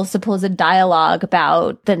whole supposed dialogue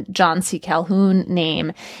about the John C. Calhoun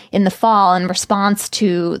name in the fall in response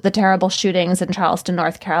to the terrible shootings in Charleston,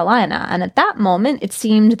 North Carolina. And at that moment, it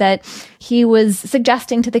seemed that he was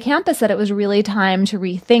suggesting to the campus that it was really time to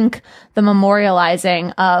rethink the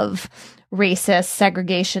memorializing of racist,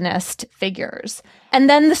 segregationist figures. And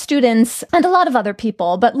then the students and a lot of other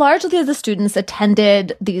people, but largely the students,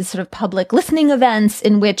 attended these sort of public listening events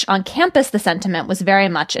in which on campus the sentiment was very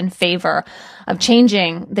much in favor of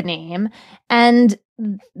changing the name. And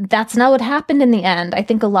that's not what happened in the end. I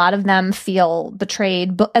think a lot of them feel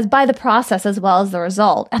betrayed by the process as well as the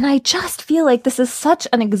result. And I just feel like this is such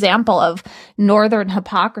an example of Northern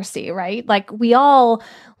hypocrisy, right? We all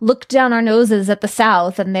look down our noses at the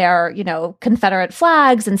South and their, Confederate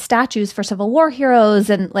flags and statues for Civil War heroes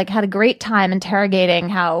and had a great time interrogating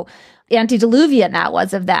how antediluvian that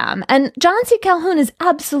was of them. And John C. Calhoun is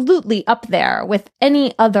absolutely up there with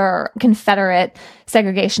any other Confederate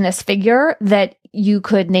segregationist figure that you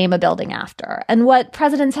could name a building after. And what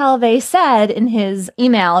President Salovey said in his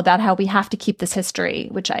email about how we have to keep this history,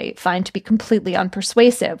 which I find to be completely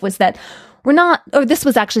unpersuasive, was that this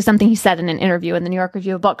was actually something he said in an interview in the New York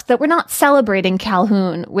Review of Books, that we're not celebrating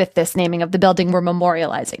Calhoun with this naming of the building, we're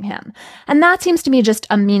memorializing him. And that seems to me just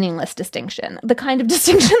a meaningless distinction. The kind of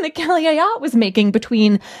distinction that Kelly Ayotte was making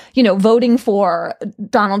between, voting for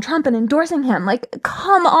Donald Trump and endorsing him.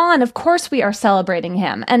 Come on, of course we are celebrating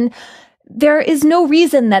him. And there is no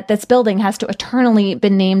reason that this building has to eternally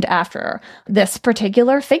been named after this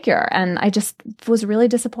particular figure. And I just was really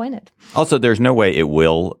disappointed. Also, there's no way it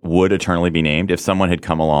would eternally be named. If someone had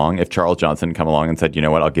come along, if Charles Johnson had come along and said, you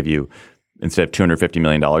know what, I'll give you, instead of $250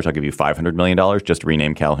 million, I'll give you $500 million, just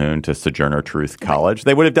rename Calhoun to Sojourner Truth College.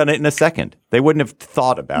 They would have done it in a second. They wouldn't have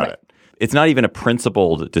thought about it. It's not even a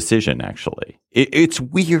principled decision, actually. It's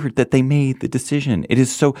weird that they made the decision. It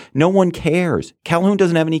is so – no one cares. Calhoun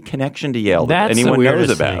doesn't have any connection to Yale that anyone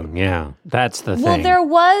knows about. Thing. Yeah, that's the thing. Well, there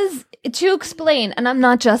was – to explain, and I'm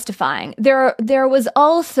not justifying, there was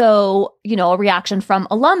also, a reaction from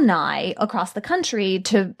alumni across the country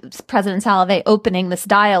to President Salovey opening this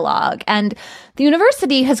dialogue. And the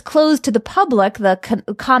university has closed to the public the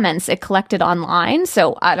comments it collected online,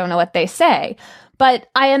 so I don't know what they say. But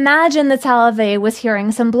I imagine that Salovey was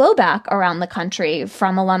hearing some blowback around the country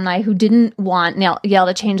from alumni who didn't want Yale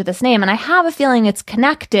to change this name. And I have a feeling it's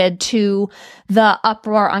connected to the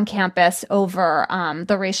uproar on campus over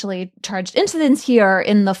the racially charged incidents here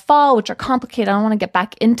in the fall, which are complicated. I don't want to get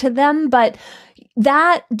back into them. But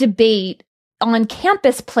that debate on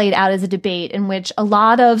campus played out as a debate in which a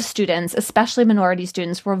lot of students, especially minority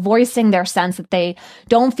students, were voicing their sense that they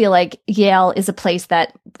don't feel like Yale is a place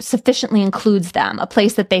that sufficiently includes them, a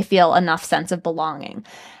place that they feel enough sense of belonging.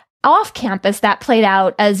 Off campus, that played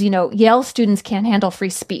out as, Yale students can't handle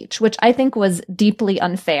free speech, which I think was deeply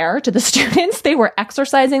unfair to the students. They were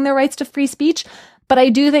exercising their rights to free speech, but I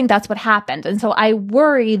do think that's what happened. And so I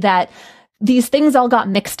worry that these things all got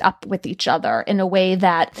mixed up with each other in a way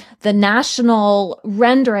that the national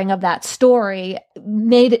rendering of that story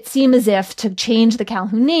made it seem as if to change the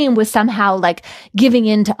Calhoun name was somehow giving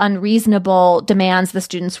in to unreasonable demands the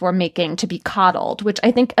students were making to be coddled, which I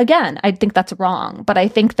think that's wrong. But I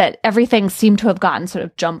think that everything seemed to have gotten sort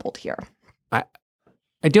of jumbled here. I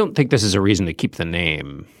don't think this is a reason to keep the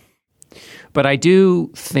name, but I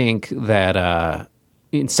do think that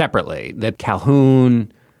separately, that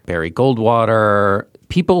Calhoun, Barry Goldwater,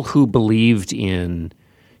 people who believed in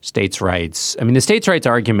states' rights. I mean, the states' rights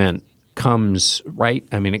argument comes right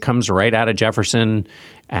out of Jefferson,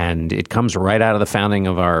 and it comes right out of the founding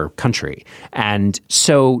of our country. And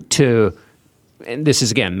so and this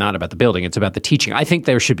is, again, not about the building, it's about the teaching. I think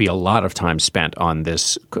there should be a lot of time spent on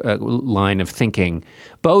this line of thinking,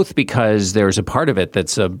 both because there's a part of it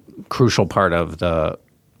that's a crucial part of the,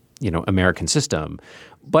 American system,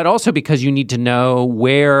 but also because you need to know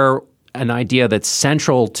where an idea that's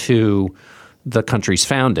central to the country's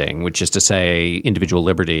founding, which is to say individual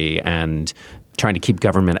liberty and trying to keep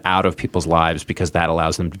government out of people's lives because that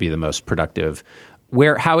allows them to be the most productive,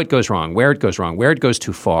 how it goes wrong, where it goes wrong, where it goes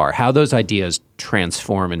too far, how those ideas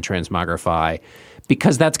transform and transmogrify,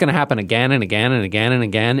 because that's going to happen again and again and again and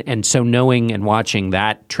again. And so knowing and watching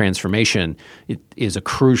that transformation is a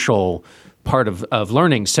crucial part of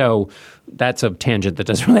learning. So that's a tangent that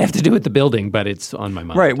doesn't really have to do with the building, but it's on my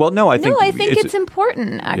mind. Right. Well, no, I think it's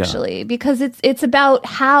important, actually, because it's about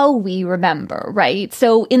how we remember, right?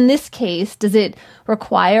 So in this case, does it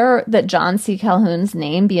require that John C. Calhoun's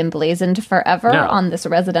name be emblazoned forever on this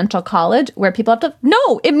residential college where people have to?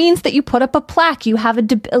 No, it means that you put up a plaque, you have a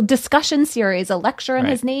discussion series, a lecture in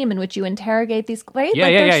his name in which you interrogate these, right?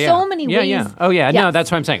 There's so many ways. Yeah. Oh, yeah. Yes. No, that's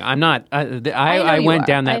what I'm saying. I'm not, I went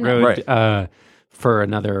down that road. For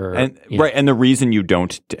another, right, and the reason you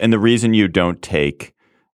don't take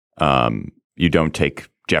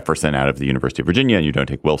Jefferson out of the University of Virginia and you don't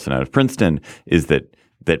take Wilson out of Princeton is that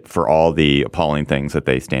for all the appalling things that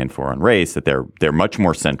they stand for on race, that they're much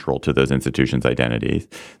more central to those institutions' identities.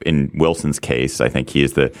 In Wilson's case, I think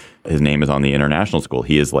his name is on the International School.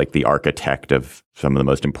 He is like the architect of some of the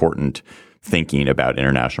most important thinking about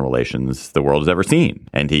international relations the world has ever seen.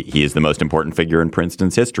 And he is the most important figure in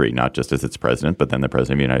Princeton's history, not just as its president, but then the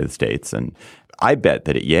president of the United States. And I bet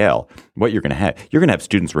that at Yale, what you're going to have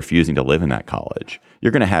students refusing to live in that college.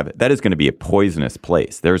 That is going to be a poisonous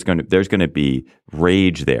place. There's going to be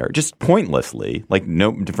rage there, just pointlessly,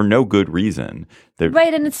 for no good reason.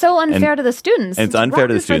 Right, and it's so unfair to the students. And it's unfair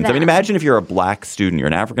to the students. I mean, imagine if you're a black student, you're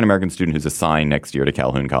an African-American student who's assigned next year to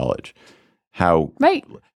Calhoun College. How... Right.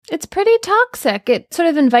 It's pretty toxic. It sort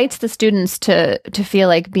of invites the students to feel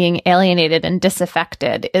like being alienated and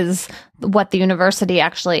disaffected is what the university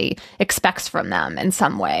actually expects from them in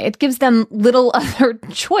some way. It gives them little other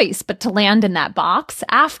choice but to land in that box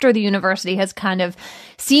after the university has kind of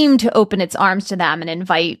seemed to open its arms to them and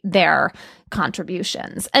invite their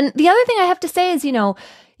contributions. And the other thing I have to say is,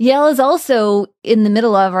 Yale is also in the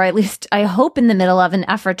middle of, or at least I hope in the middle of, an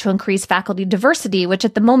effort to increase faculty diversity, which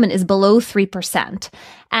at the moment is below 3%.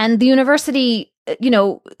 And the university,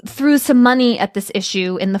 threw some money at this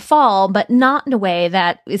issue in the fall, but not in a way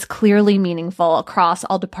that is clearly meaningful across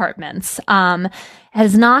all departments.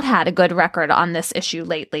 Has not had a good record on this issue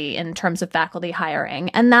lately in terms of faculty hiring.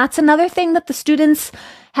 And that's another thing that the students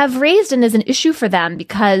have raised and is an issue for them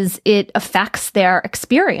because it affects their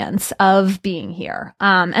experience of being here.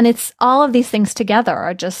 And it's all of these things together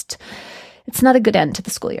are just, it's not a good end to the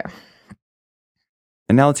school year.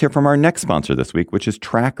 And now let's hear from our next sponsor this week, which is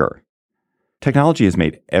Tracker. Technology has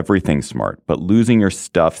made everything smart, but losing your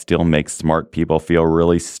stuff still makes smart people feel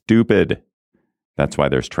really stupid. That's why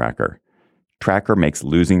there's Tracker. Tracker makes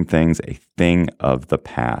losing things a thing of the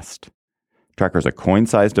past. Tracker is a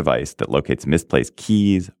coin-sized device that locates misplaced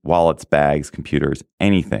keys, wallets, bags, computers,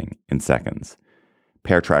 anything in seconds.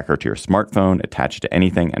 Pair Tracker to your smartphone, attach it to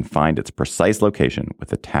anything, and find its precise location with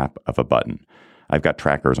the tap of a button. I've got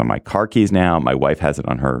trackers on my car keys now. My wife has it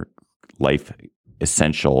on her Life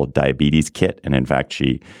Essential diabetes kit. And in fact,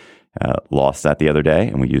 she lost that the other day,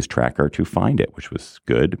 and we used Tracker to find it, which was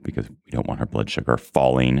good because we don't want her blood sugar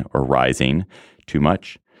falling or rising too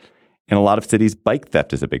much. In a lot of cities, bike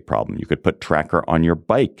theft is a big problem. You could put Tracker on your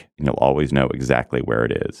bike, and you'll always know exactly where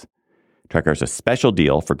it is. Tracker is a special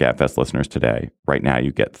deal for GabFest listeners today. Right now,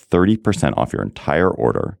 you get 30% off your entire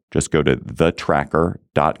order. Just go to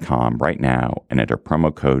thetracker.com right now and enter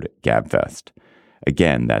promo code GabFest.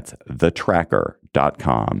 Again, that's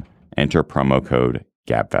thetracker.com. Enter promo code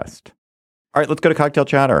GabFest. All right, let's go to Cocktail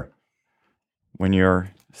Chatter. When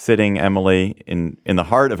you're sitting, Emily, in the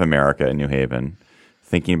heart of America in New Haven,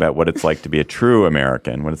 thinking about what it's like to be a true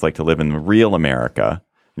American, what it's like to live in real America,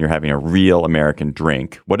 and you're having a real American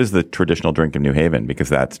drink, what is the traditional drink of New Haven? Because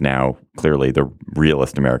that's now clearly the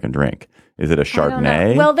realest American drink. Is it a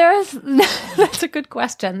Chardonnay? Well, that's a good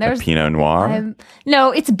question. There's a Pinot Noir?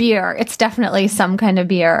 No, it's beer. It's definitely some kind of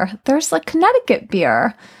beer. There's like Connecticut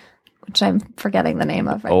beer, which I'm forgetting the name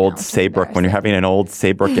of right Old now. Saybrook. When you're having an Old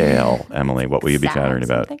Saybrook ale, Emily, what will you be chattering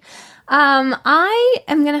about? I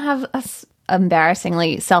am going to have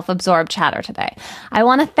embarrassingly self-absorbed chatter today. I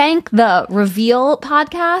want to thank the Reveal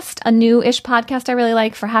podcast, a new-ish podcast I really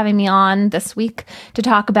like, for having me on this week to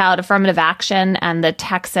talk about affirmative action and the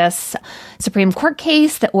Texas Supreme Court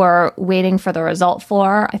case that we're waiting for the result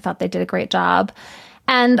for. I thought they did a great job.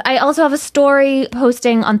 And I also have a story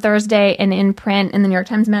posting on Thursday and in print in the New York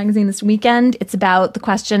Times Magazine this weekend. It's about the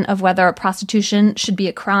question of whether prostitution should be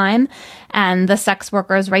a crime and the sex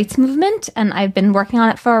workers' rights movement. And I've been working on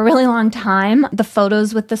it for a really long time. The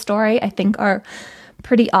photos with the story, I think, are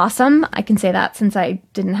pretty awesome. I can say that since I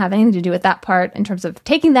didn't have anything to do with that part in terms of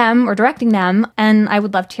taking them or directing them. And I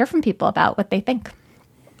would love to hear from people about what they think.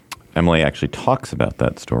 Emily actually talks about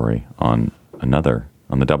that story on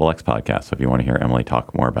the Double X podcast. So if you want to hear Emily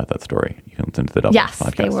talk more about that story, you can listen to the Double X podcast.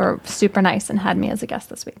 Yes, they were super nice and had me as a guest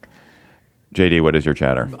this week. JD, what is your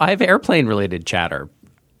chatter? I have airplane-related chatter.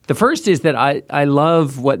 The first is that I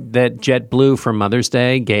love that JetBlue for Mother's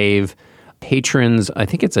Day gave patrons, I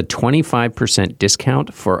think it's a 25%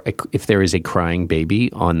 discount for if there is a crying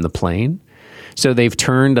baby on the plane. So they've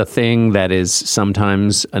turned a thing that is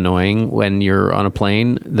sometimes annoying when you're on a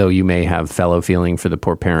plane, though you may have fellow feeling for the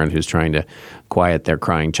poor parent who's trying to quiet their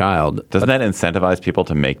crying child. Doesn't that incentivize people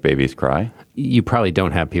to make babies cry? You probably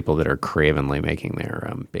don't have people that are cravenly making their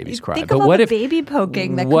babies cry. Think of all the baby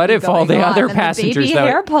poking that what could if be all the going other on passengers and the baby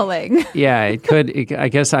hair pulling? Yeah, it could. I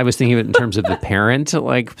guess I was thinking of it in terms of the parent,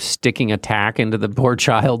 like sticking a tack into the poor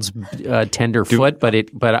child's tender foot. But I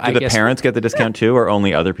guess the parents get the discount too, or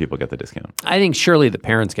only other people get the discount? I think surely the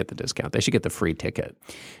parents get the discount. They should get the free ticket.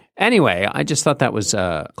 Anyway, I just thought that was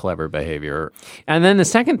clever behavior. And then the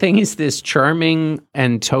second thing is this charming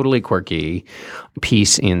and totally quirky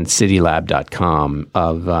piece in citylab.com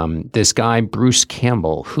of this guy, Bruce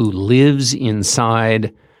Campbell, who lives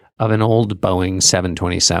inside of an old Boeing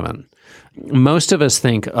 727. Most of us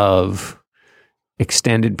think of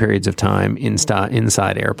extended periods of time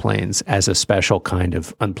inside airplanes as a special kind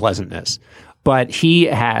of unpleasantness. But he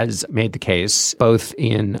has made the case both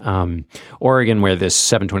in Oregon, where this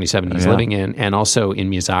 727 he's living in, and also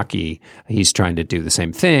in Miyazaki. He's trying to do the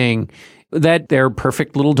same thing, that they're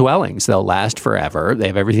perfect little dwellings. They'll last forever. They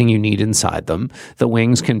have everything you need inside them. The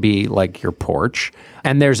wings can be like your porch.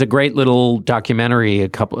 And there's a great little documentary, a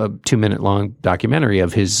 2-minute long documentary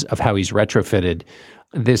of how he's retrofitted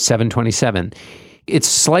this 727. It's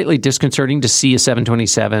slightly disconcerting to see a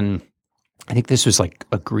 727. I think this was like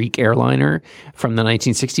a Greek airliner from the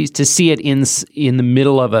 1960s, to see it in the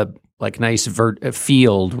middle of a like nice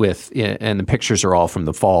field and the pictures are all from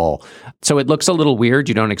the fall. So it looks a little weird.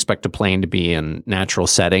 You don't expect a plane to be in natural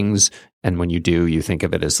settings. And when you do, you think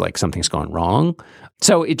of it as like something's gone wrong.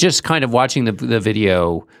 So it just kind of watching the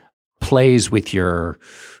video plays with your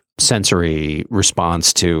sensory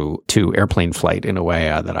response to airplane flight in a way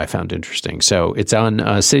that I found interesting. So it's on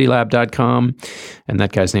citylab.com, and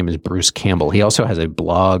that guy's name is Bruce Campbell. He also has a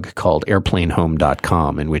blog called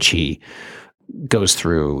airplanehome.com in which he goes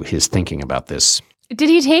through his thinking about this. Did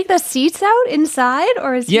he take the seats out inside,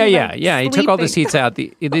 or is he He took all the seats out.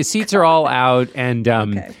 The seats are all out, and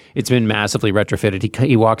It's been massively retrofitted.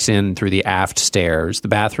 He walks in through the aft stairs. The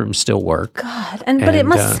bathrooms still work. God, but it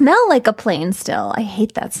must smell like a plane still. I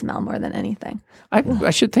hate that smell more than anything.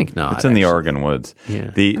 I should think not. It's in the Oregon woods.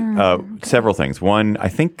 Yeah. Several things. One, I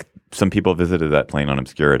think some people visited that plane on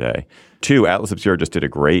Obscura Day. Two, Atlas Obscura just did a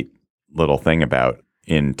great little thing about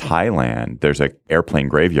in Thailand, there's an airplane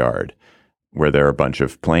graveyard where there are a bunch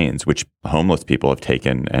of planes which homeless people have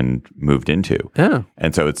taken and moved into. Oh.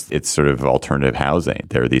 And so it's sort of alternative housing.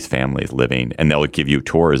 There are these families living, and they'll give you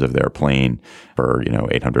tours of their plane for,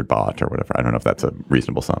 800 baht or whatever. I don't know if that's a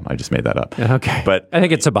reasonable sum. I just made that up. Okay. But I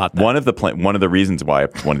think it's about that. One of the reasons why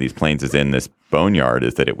one of these planes is in this boneyard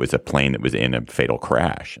is that it was a plane that was in a fatal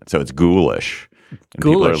crash. So it's ghoulish. And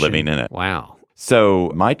people are living in it. Wow.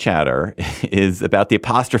 So my chatter is about the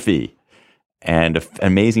apostrophe. And an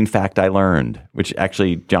amazing fact I learned, which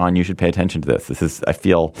actually, John, you should pay attention to this. This is, I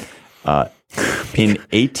feel, in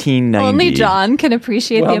 1890. Only John can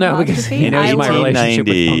appreciate the apostrophe. Because he knows my relationship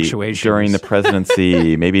with punctuation. During the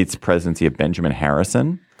presidency, maybe it's presidency of Benjamin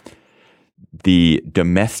Harrison, the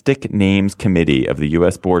Domestic Names Committee of the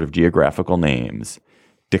U.S. Board of Geographical Names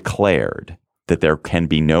declared that there can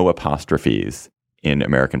be no apostrophes in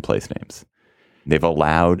American place names. They've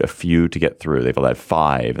allowed a few to get through. They've allowed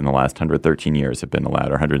 5 in the last 113 years have been allowed,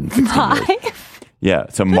 or 116 years. Yeah.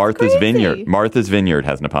 So Martha's Vineyard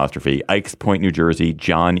has an apostrophe. Ike's Point, New Jersey,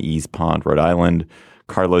 John E's Pond, Rhode Island,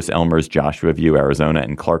 Carlos Elmer's Joshua View, Arizona,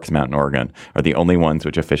 and Clark's Mountain, Oregon are the only ones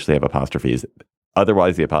which officially have apostrophes.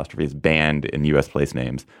 Otherwise, the apostrophe is banned in U.S. place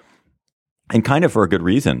names. And kind of for a good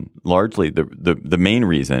reason. Largely, the main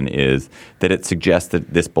reason is that it suggests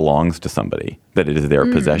that this belongs to somebody, that it is their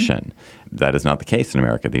possession. That is not the case in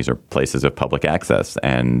America. These are places of public access,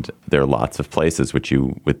 and there are lots of places which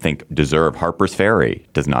you would think deserve. Harper's Ferry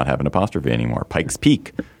does not have an apostrophe anymore. Pikes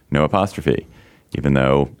Peak, no apostrophe, even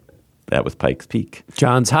though that was Pikes Peak.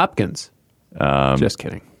 Johns Hopkins. Just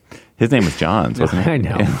kidding. His name was Johns, wasn't it? I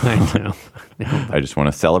know. I just want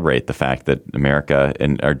to celebrate the fact that America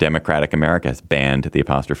and our democratic America has banned the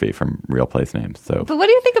apostrophe from real place names. So, but what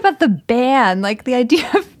do you think about the ban? Like the idea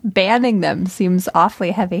of banning them seems awfully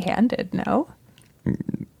heavy-handed, no?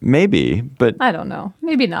 Maybe, but I don't know.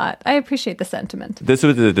 Maybe not. I appreciate the sentiment. This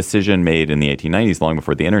was a decision made in the 1890s, long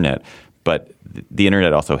before the internet. But the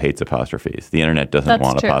internet also hates apostrophes. The internet doesn't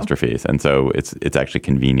want apostrophes, and so it's actually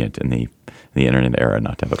convenient in the internet era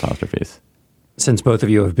not to have apostrophes. Since both of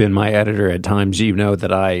you have been my editor at times, you know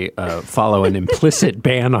that I follow an implicit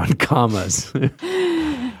ban on commas.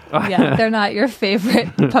 Yeah, they're not your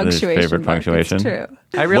favorite punctuation. Favorite punctuation? It's true.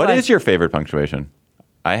 What is your favorite punctuation?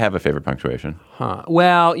 I have a favorite punctuation.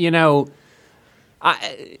 Well,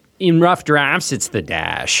 in rough drafts, it's the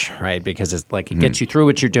dash, right? Because it's like it gets you through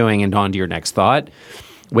what you're doing and on to your next thought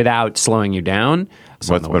without slowing you down.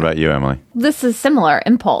 What about you, Emily? This is similar.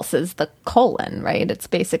 Impulse is the colon, right? It's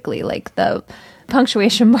basically like the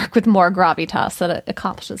punctuation mark with more gravitas that it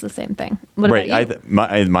accomplishes the same thing. What about you?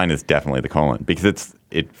 Mine is definitely the colon because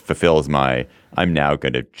it fulfills my. I'm now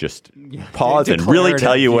going to just pause and really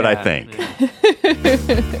tell you what I think.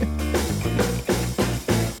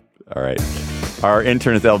 All right. Our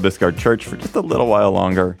intern is Elle Biscard Church for just a little while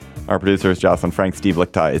longer. Our producer is Jocelyn Frank. Steve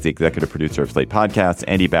Lichtai is the executive producer of Slate Podcasts.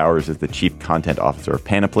 Andy Bowers is the chief content officer of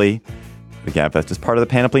Panoply. The GabFest is part of the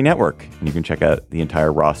Panoply Network, and you can check out the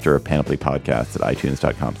entire roster of Panoply podcasts at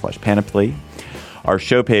itunes.com/Panoply. Our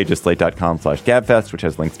show page is slate.com/GabFest, which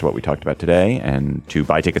has links to what we talked about today, and to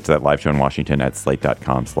buy tickets to that live show in Washington at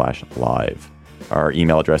slate.com/live. Our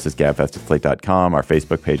email address is gabfest@slate.com. Our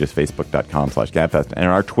Facebook page is facebook.com/gabfest. And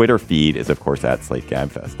our Twitter feed is, of course, at Slate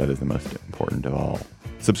Gabfest. That is the most important of all.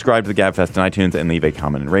 Subscribe to the Gabfest on iTunes and leave a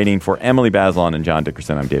comment and rating. For Emily Bazelon and John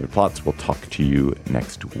Dickerson, I'm David Plotz. We'll talk to you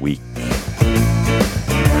next week.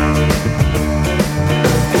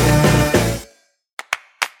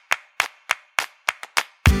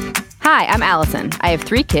 Hi, I'm Allison. I have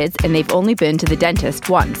 3 kids, and they've only been to the dentist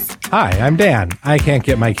once. Hi, I'm Dan. I can't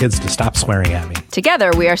get my kids to stop swearing at me.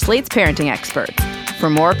 Together, we are Slate's parenting experts. For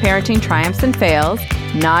more parenting triumphs and fails,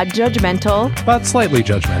 not judgmental, but slightly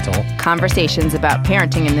judgmental, conversations about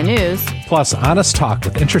parenting in the news, plus honest talk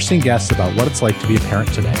with interesting guests about what it's like to be a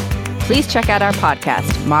parent today. Please check out our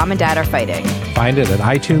podcast, Mom and Dad Are Fighting. Find it at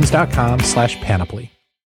itunes.com/Panoply.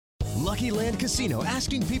 Lucky Land Casino,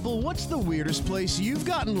 asking people, what's the weirdest place you've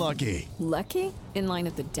gotten lucky? Lucky? In line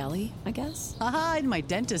at the deli, I guess? Aha, in my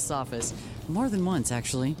dentist's office. More than once,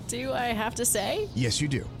 actually. Do I have to say? Yes, you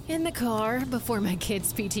do. In the car before my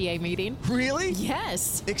kids' PTA meeting. Really?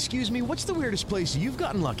 Yes. Excuse me, what's the weirdest place you've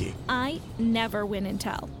gotten lucky? I never win and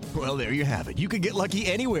tell. Well, there you have it. You can get lucky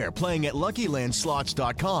anywhere, playing at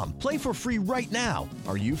LuckyLandSlots.com. Play for free right now.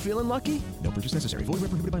 Are you feeling lucky? No purchase necessary. Void where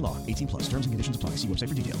prohibited by law. 18+. Terms and conditions apply. See website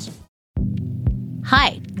for details.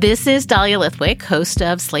 Hi, this is Dahlia Lithwick, host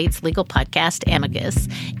of Slate's legal podcast, Amicus.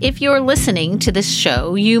 If you're listening to this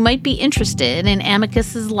show, you might be interested in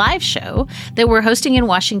Amicus's live show that we're hosting in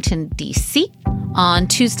Washington, D.C. on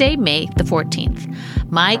Tuesday, May the 14th.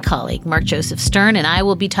 My colleague, Mark Joseph Stern, and I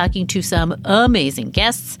will be talking to some amazing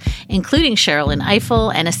guests, including Sherrilyn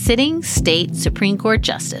Ifill and a sitting state Supreme Court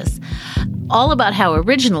justice, all about how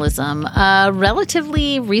originalism, a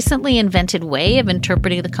relatively recently invented way of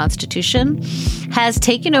interpreting the Constitution, has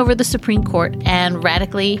taken over the Supreme Court and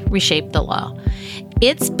radically reshaped the law.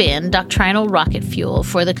 It's been doctrinal rocket fuel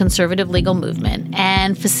for the conservative legal movement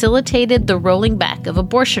and facilitated the rolling back of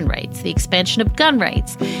abortion rights, the expansion of gun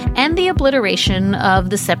rights, and the obliteration of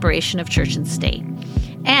the separation of church and state.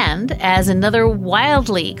 And as another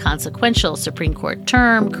wildly consequential Supreme Court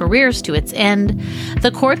term careers to its end,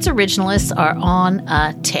 the court's originalists are on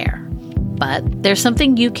a tear. But there's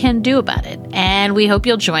something you can do about it, and we hope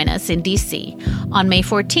you'll join us in D.C. on May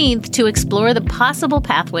 14th to explore the possible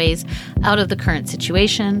pathways out of the current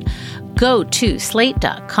situation. Go to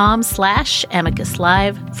slate.com/Amicus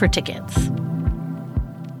Live for tickets.